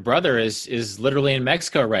in that her brother is literally in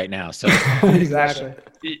Mexico right now. So exactly,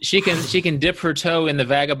 she can dip her toe in the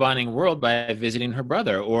vagabonding world by visiting her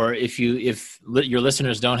brother. Or if your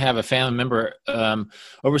listeners don't have a family member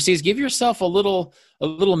overseas, give yourself a little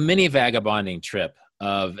mini vagabonding trip.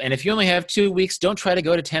 And if you only have 2 weeks, don't try to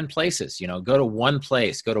go to 10 places. Go to one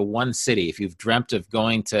place, go to one city. If you've dreamt of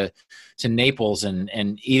going to Naples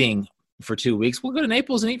and eating for 2 weeks, we'll go to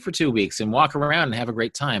Naples and eat for 2 weeks and walk around and have a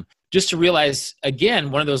great time. Just to realize,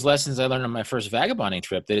 again, one of those lessons I learned on my first vagabonding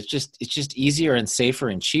trip, that it's just easier and safer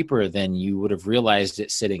and cheaper than you would have realized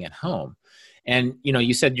it sitting at home. And,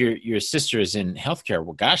 you said your sister is in healthcare.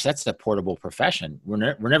 Well, gosh, that's a portable profession. We're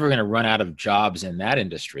never going to run out of jobs in that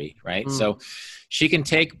industry, right? So she can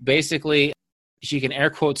she can air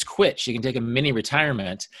quotes quit. She can take a mini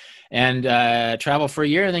retirement and travel for a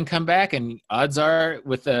year and then come back. And odds are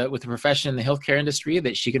with the profession in the healthcare industry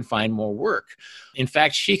that she can find more work. In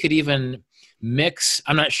fact, she could even mix,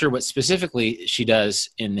 I'm not sure what specifically she does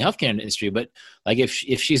in the healthcare industry, but like if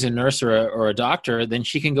she's a nurse or a doctor, then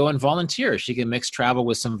she can go and volunteer. She can mix travel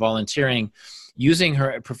with some volunteering, using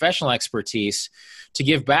her professional expertise to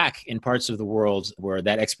give back in parts of the world where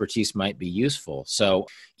that expertise might be useful. So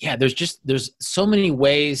yeah, there's so many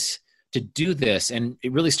ways to do this. And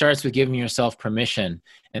it really starts with giving yourself permission.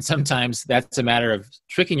 And sometimes that's a matter of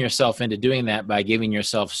tricking yourself into doing that by giving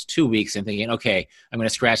yourself 2 weeks and thinking, okay, I'm going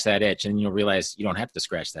to scratch that itch. And you'll realize you don't have to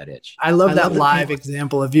scratch that itch. I love that live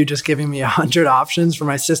example of you just giving me 100 options for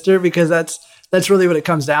my sister, because that's that's really what it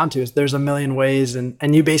comes down to, is there's a million ways,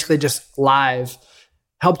 and you basically just live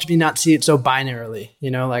helped me not see it so binarily,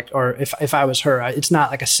 like, or if I was her, it's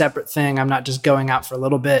not like a separate thing. I'm not just going out for a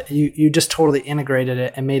little bit. You just totally integrated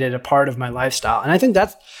it and made it a part of my lifestyle. And I think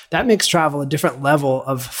that makes travel a different level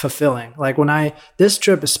of fulfilling. Like this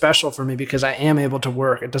trip is special for me because I am able to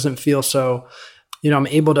work. It doesn't feel so, I'm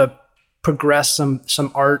able to progress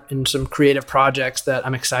some art and some creative projects that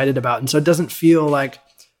I'm excited about. And so it doesn't feel like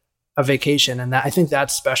a vacation. And I think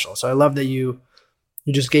that's special. So I love that you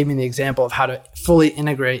just gave me the example of how to fully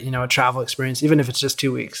integrate, a travel experience, even if it's just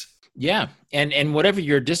 2 weeks. Yeah. And whatever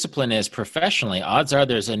your discipline is professionally, odds are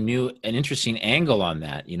there's an interesting angle on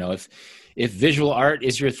that. If visual art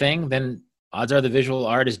is your thing, then odds are the visual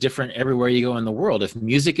art is different everywhere you go in the world. If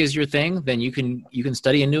music is your thing, then you can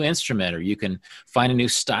study a new instrument, or you can find a new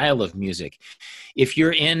style of music. If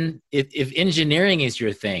engineering is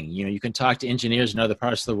your thing, you can talk to engineers in other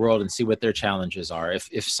parts of the world and see what their challenges are.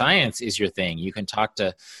 If science is your thing, you can talk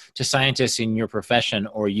to scientists in your profession,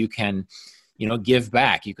 or you can, give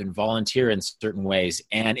back. You can volunteer in certain ways,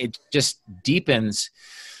 and it just deepens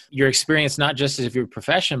your experience, not just of your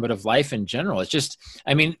profession, but of life in general. It's just,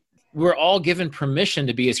 we're all given permission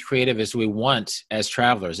to be as creative as we want as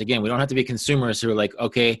travelers. Again, we don't have to be consumers who are like,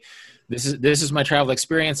 okay, this is my travel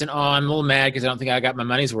experience, and I'm a little mad because I don't think I got my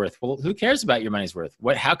money's worth. Well, who cares about your money's worth?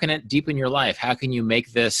 How can it deepen your life? How can you make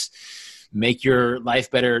your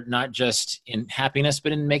life better, not just in happiness,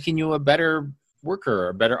 but in making you a better worker or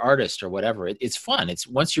a better artist or whatever? It's fun. It's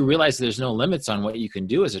once you realize there's no limits on what you can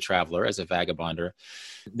do as a traveler, as a vagabonder,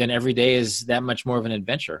 then every day is that much more of an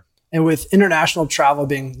adventure. And with international travel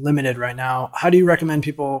being limited right now, how do you recommend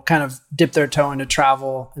people kind of dip their toe into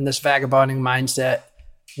travel in this vagabonding mindset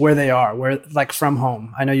where they are, like from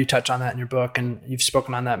home? I know you touch on that in your book, and you've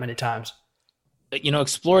spoken on that many times.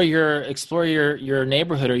 Explore your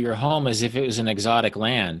neighborhood or your home as if it was an exotic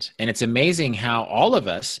land. And it's amazing how all of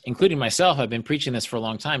us, including myself, I've been preaching this for a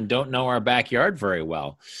long time, don't know our backyard very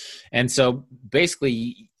well. And so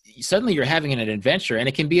basically, suddenly you're having an adventure, and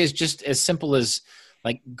it can be as simple as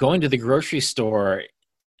like going to the grocery store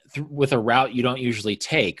with a route you don't usually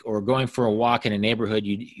take, or going for a walk in a neighborhood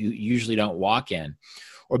you usually don't walk in,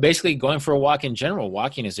 or basically going for a walk in general.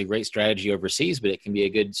 Walking is a great strategy overseas, but it can be a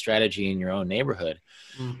good strategy in your own neighborhood.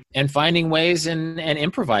 And finding ways and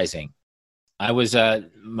improvising. My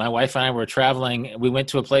wife and I were traveling. We went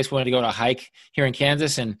to a place we wanted to go to a hike here in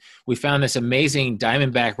Kansas, and we found this amazing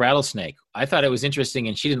diamondback rattlesnake. I thought it was interesting,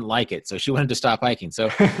 and she didn't like it, so she wanted to stop hiking. So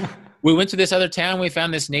we went to this other town. We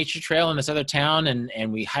found this nature trail in this other town,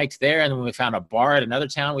 and we hiked there. And then we found a bar at another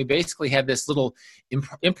town. We basically had this little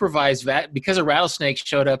improvised because a rattlesnake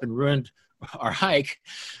showed up and ruined our hike.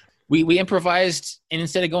 We improvised, and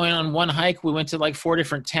instead of going on one hike, we went to like 4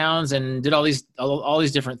 different towns and did all these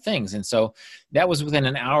different things. And so that was within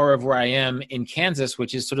an hour of where I am in Kansas,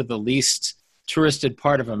 which is sort of the least touristed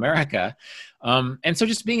part of America. And so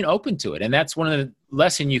just being open to it. And that's one of the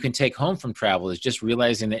lessons you can take home from travel, is just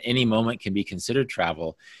realizing that any moment can be considered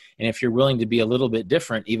travel. And if you're willing to be a little bit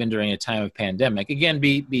different, even during a time of pandemic, again,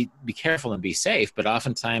 be careful and be safe. But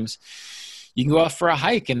oftentimes you can go out for a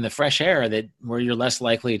hike in the fresh air where you're less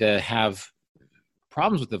likely to have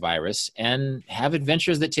problems with the virus, and have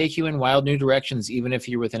adventures that take you in wild new directions, even if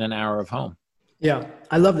you're within an hour of home. Yeah,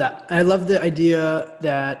 I love that. I love the idea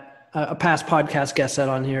that a past podcast guest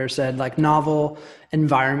said like novel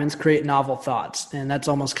environments create novel thoughts. And that's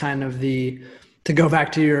almost kind of to go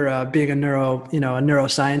back to your being a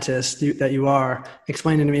neuroscientist that you are,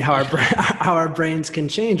 explaining to me how our brains can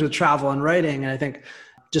change with travel and writing. And I think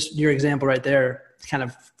just your example right there kind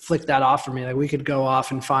of flicked that off for me. Like we could go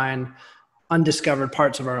off and find undiscovered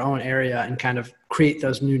parts of our own area and kind of create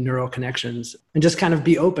those new neural connections, and just kind of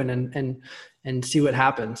be open and see what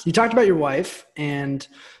happens. You talked about your wife, and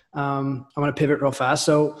I want to pivot real fast.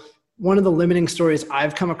 So one of the limiting stories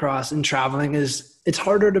I've come across in traveling is it's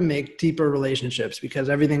harder to make deeper relationships because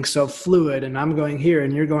everything's so fluid, and I'm going here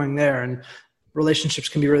and you're going there, and relationships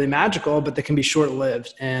can be really magical, but they can be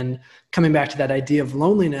short-lived. And coming back to that idea of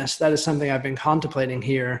loneliness, that is something I've been contemplating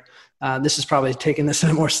here. This is probably taking this in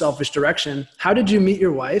a more selfish direction. How did you meet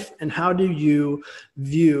your wife, and how do you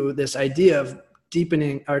view this idea of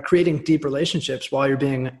deepening or creating deep relationships while you're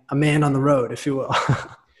being a man on the road, if you will?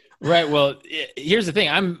 Right. Well, here's the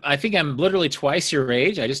thing. I think I'm literally twice your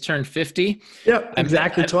age. I just turned 50. Yep,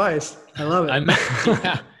 exactly twice. I love it.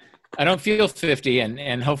 Yeah, I don't feel 50,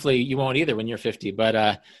 and hopefully you won't either when you're 50.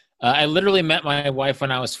 But I literally met my wife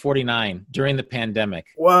when I was 49 during the pandemic.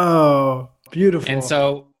 Whoa, beautiful. And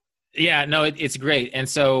so, yeah, no, it's great. And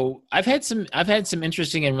so I've had some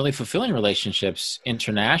interesting and really fulfilling relationships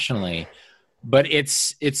internationally. But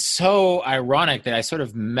it's so ironic that I sort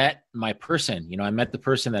of met my person. I met the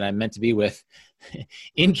person that I'm meant to be with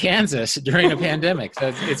in Kansas during a pandemic.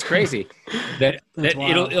 So it's crazy that That's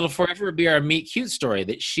wild. it'll forever be our meet cute story.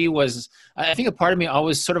 That she was. I think a part of me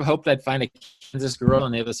always sort of hoped I'd find a Kansas girl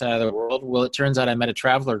on the other side of the world. Well, it turns out I met a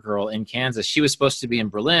traveler girl in Kansas. She was supposed to be in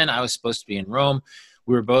Berlin. I was supposed to be in Rome.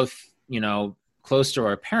 We were both, close to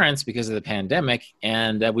our parents because of the pandemic,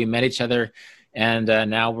 and we met each other. And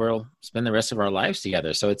now we'll spend the rest of our lives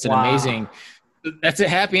together. So it's an Wow. amazing. That's a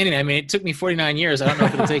happy ending. I mean, it took me 49 years. I don't know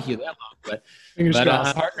if it'll take you that long, but Fingers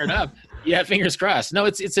crossed. partnered up. Yeah, fingers crossed. No,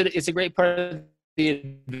 it's a great part of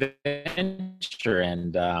the adventure,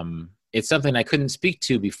 and it's something I couldn't speak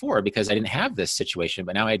to before because I didn't have this situation,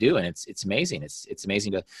 but now I do, and it's amazing. It's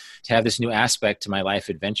amazing to have this new aspect to my life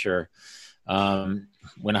adventure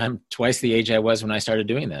when I'm twice the age I was when I started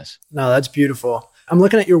doing this. No, that's beautiful. I'm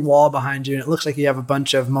looking at your wall behind you, and it looks like you have a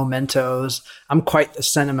bunch of mementos. I'm quite the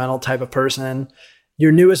sentimental type of person.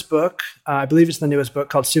 Your newest book, I believe it's the newest book,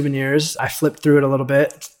 called Souvenirs. I flipped through it a little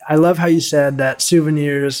bit. I love how you said that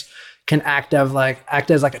souvenirs can act as like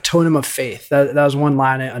a totem of faith. That was one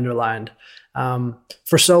line I underlined.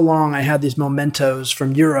 For so long, I had these mementos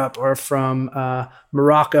from Europe or from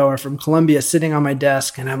Morocco or from Colombia sitting on my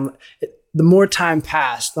desk, and the more time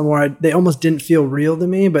passed, the more they almost didn't feel real to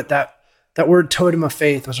me. But that word totem of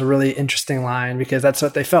faith was a really interesting line because that's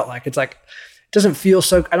what they felt like. It's like, it doesn't feel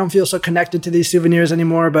so, I don't feel so connected to these souvenirs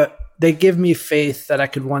anymore, but they give me faith that I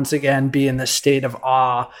could once again be in this state of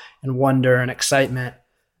awe and wonder and excitement.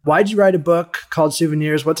 Why'd you write a book called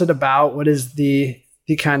Souvenirs? What's it about? What is the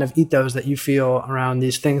kind of ethos that you feel around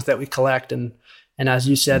these things that we collect? And as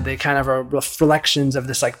you said, they kind of are reflections of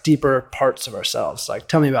this like deeper parts of ourselves. Like,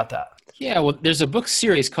 tell me about that. Yeah, well, there's a book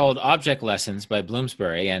series called Object Lessons by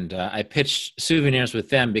Bloomsbury, and I pitched souvenirs with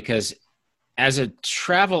them because as a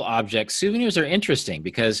travel object, souvenirs are interesting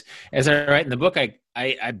because as I write in the book,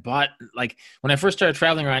 I bought, like, when I first started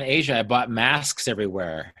traveling around Asia, I bought masks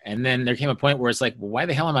everywhere. And then there came a point where it's like, well, why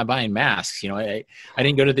the hell am I buying masks? I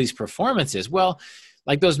didn't go to these performances. Well,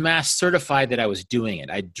 like, those masks certified that I was doing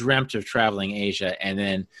it. I dreamt of traveling Asia, and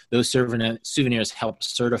then those souvenirs helped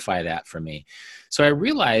certify that for me. So I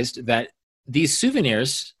realized that these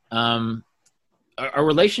souvenirs, our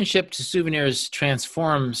relationship to souvenirs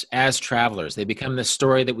transforms as travelers. They become the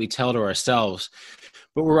story that we tell to ourselves,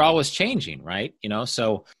 but we're always changing, right?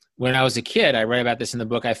 So when I was a kid, I write about this in the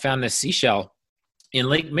book, I found this seashell in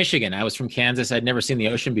Lake Michigan. I was from Kansas. I'd never seen the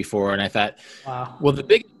ocean before. And I thought, Wow. well, the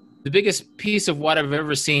biggest piece of what I've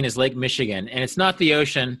ever seen is Lake Michigan. And it's not the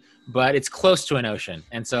ocean, but it's close to an ocean.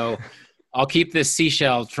 And so I'll keep this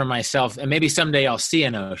seashell for myself, and maybe someday I'll see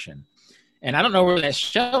an ocean. And I don't know where that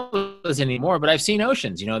shell is anymore, but I've seen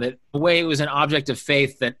oceans, that the way it was an object of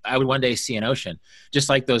faith that I would one day see an ocean, just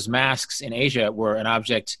like those masks in Asia were an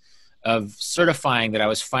object of certifying that I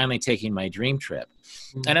was finally taking my dream trip.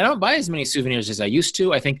 And I don't buy as many souvenirs as I used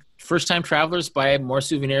to. I think first-time travelers buy more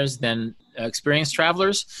souvenirs than experienced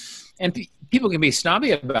travelers. And people can be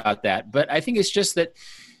snobby about that, but I think it's just that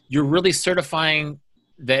you're really certifying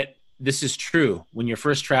that this is true. When you're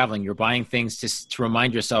first traveling, you're buying things to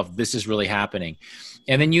remind yourself this is really happening.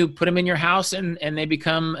 And then you put them in your house and they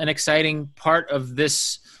become an exciting part of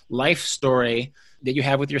this life story that you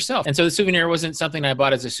have with yourself. And so the souvenir wasn't something I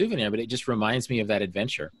bought as a souvenir, but it just reminds me of that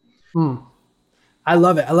adventure. I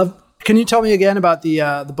love it. Can you tell me again about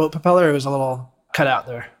the boat propeller? It was a little cut out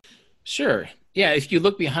there. Sure. Yeah, if you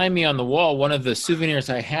look behind me on the wall, one of the souvenirs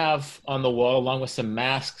I have on the wall, along with some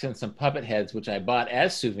masks and some puppet heads, which I bought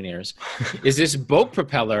as souvenirs, is this boat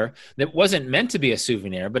propeller that wasn't meant to be a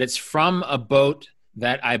souvenir, but it's from a boat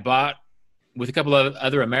that I bought with a couple of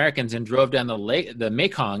other Americans and drove down the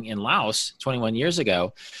Mekong in Laos 21 years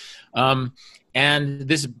ago. And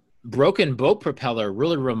this broken boat propeller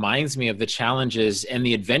really reminds me of the challenges and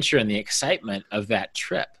the adventure and the excitement of that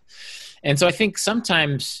trip. And so I think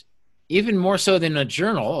sometimes, even more so than a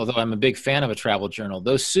journal, although I'm a big fan of a travel journal,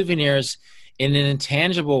 those souvenirs in an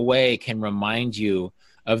intangible way can remind you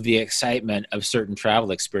of the excitement of certain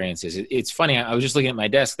travel experiences. It's funny, I was just looking at my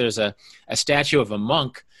desk, there's a statue of a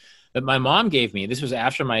monk that my mom gave me. This was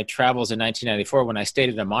after my travels in 1994 when I stayed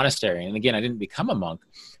at a monastery. And again, I didn't become a monk,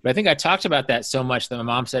 but I think I talked about that so much that my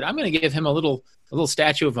mom said, I'm going to give him a little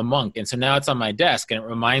statue of a monk. And so now it's on my desk, and it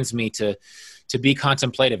reminds me to be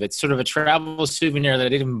contemplative. It's sort of a travel souvenir that I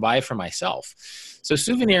didn't even buy for myself. So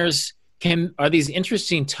souvenirs are these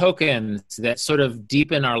interesting tokens that sort of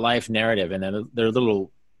deepen our life narrative, and they're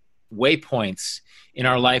little waypoints in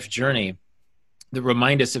our life journey that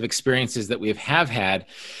remind us of experiences that we have had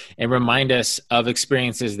and remind us of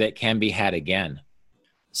experiences that can be had again.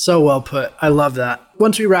 So well put. I love that.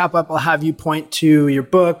 Once we wrap up, I'll have you point to your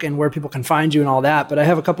book and where people can find you and all that. But I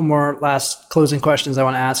have a couple more last closing questions I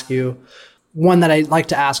want to ask you. One that I like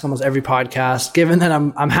to ask almost every podcast, given that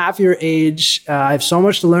I'm half your age, I have so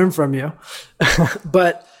much to learn from you.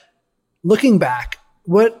 But looking back,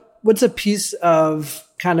 what's a piece of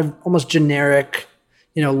kind of almost generic,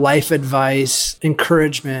 life advice,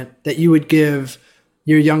 encouragement that you would give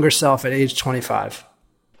your younger self at age 25?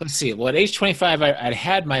 Let's see. Well, at age 25, I'd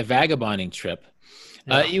had my vagabonding trip.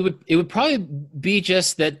 Yeah. It would probably be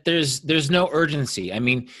just that there's no urgency. I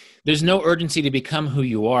mean, there's no urgency to become who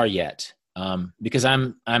you are yet, because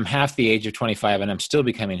I'm half the age of 25 and I'm still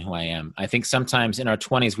becoming who I am. I think sometimes in our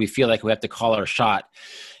 20s we feel like we have to call our shot,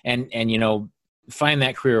 and find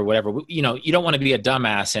that career or whatever. You don't want to be a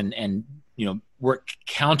dumbass and work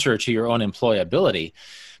counter to your own employability.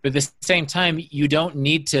 But at the same time, you don't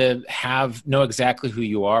need to know exactly who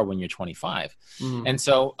you are when you're 25. Mm. And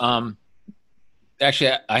so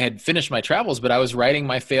actually, I had finished my travels, but I was writing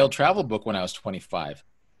my failed travel book when I was 25.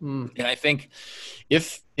 Mm. And I think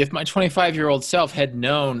if my 25-year-old self had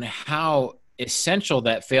known how essential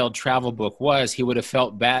that failed travel book was, he would have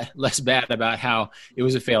felt less bad about how it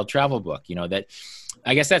was a failed travel book. That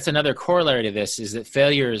I guess that's another corollary to this, is that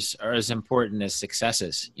failures are as important as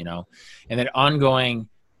successes, and that ongoing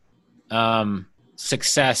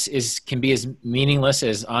success can be as meaningless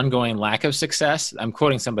as ongoing lack of success. I'm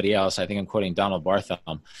quoting somebody else. I think I'm quoting Donald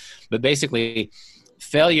Bartham. But basically,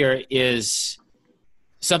 failure is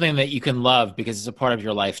something that you can love because it's a part of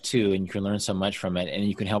your life too, and you can learn so much from it, and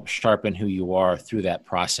you can help sharpen who you are through that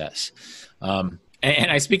process.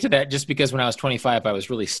 And I speak to that just because when I was 25, I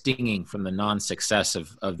was really stinging from the non-success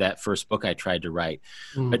of that first book I tried to write.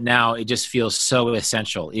 Mm. But now it just feels so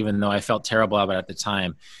essential, even though I felt terrible about it at the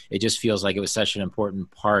time. It just feels like it was such an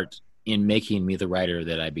important part in making me the writer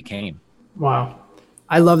that I became. Wow.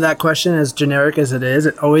 I love that question, as generic as it is.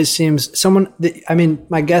 It always seems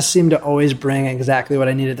my guests seem to always bring exactly what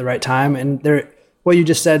I need at the right time. And what you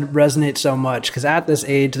just said resonates so much, because at this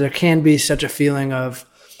age, there can be such a feeling of,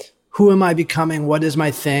 who am I becoming? What is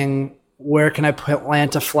my thing? Where can I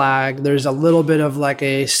plant a flag? There's a little bit of like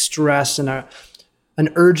a stress and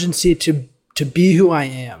an urgency to be who I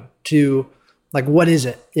am, to like, what is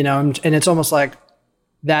it? And it's almost like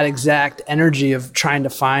that exact energy of trying to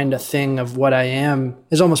find a thing of what I am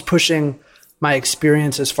is almost pushing my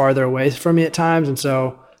experiences farther away from me at times. And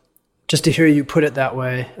so just to hear you put it that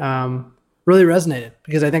way really resonated,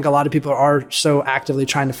 because I think a lot of people are so actively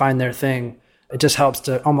trying to find their thing. It just helps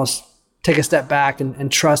to almost take a step back and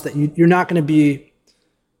trust that you're not going to be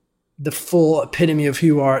the full epitome of who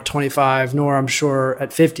you are at 25, nor I'm sure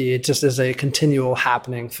at 50. It just is a continual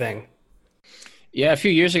happening thing. Yeah, a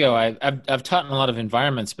few years ago, I've taught in a lot of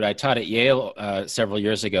environments, but I taught at Yale several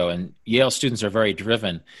years ago, and Yale students are very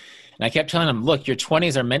driven. And I kept telling them, look, your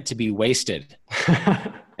 20s are meant to be wasted.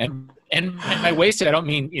 and by wasted, I don't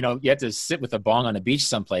mean, you have to sit with a bong on a beach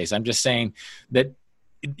someplace. I'm just saying that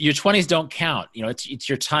your 20s don't count. It's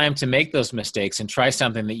your time to make those mistakes and try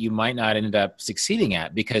something that you might not end up succeeding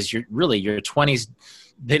at, because your 20s,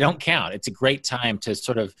 they don't count. It's a great time to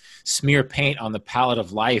sort of smear paint on the palette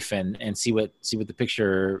of life and see what the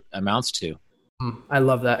picture amounts to. I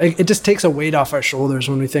love that. It just takes a weight off our shoulders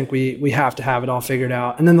when we think we have to have it all figured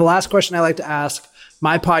out. And then the last question I like to ask,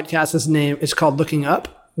 my podcast's name is called Looking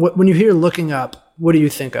Up. When you hear Looking Up, what do you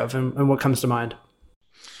think of, and what comes to mind?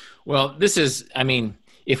 Well, this is,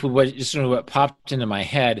 if we just know what popped into my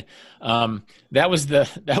head, that was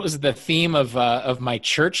the theme of my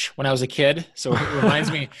church when I was a kid. So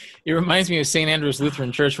it reminds me of St. Andrew's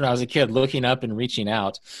Lutheran Church when I was a kid, looking up and reaching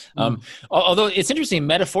out. Although it's interesting,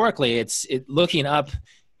 metaphorically, looking up.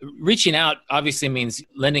 Reaching out obviously means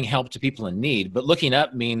lending help to people in need, but looking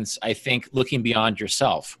up means, I think, looking beyond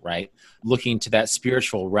yourself, right? Looking to that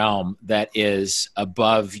spiritual realm that is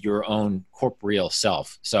above your own corporeal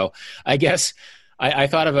self. So I guess I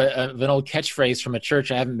thought of an old catchphrase from a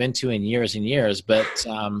church I haven't been to in years and years, but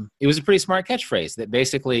it was a pretty smart catchphrase that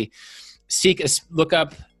basically look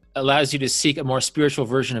up allows you to seek a more spiritual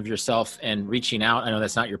version of yourself, and reaching out, I know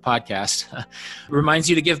that's not your podcast, reminds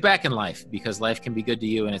you to give back in life, because life can be good to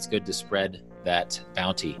you and it's good to spread that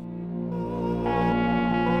bounty.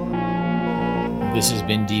 This has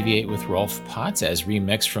been Deviate with Rolf Potts, as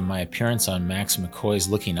remixed from my appearance on Max McCoy's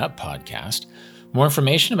Looking Up podcast. More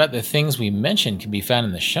information about the things we mentioned can be found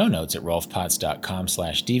in the show notes at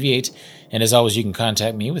rolfpotts.com/deviate. And as always, you can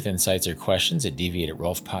contact me with insights or questions at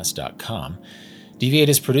deviate@rolfpotts.com. Deviate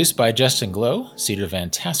is produced by Justin Glow. Cedar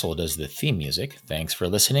Van Tassel does the theme music. Thanks for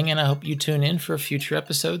listening, and I hope you tune in for future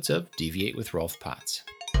episodes of Deviate with Rolf Potts.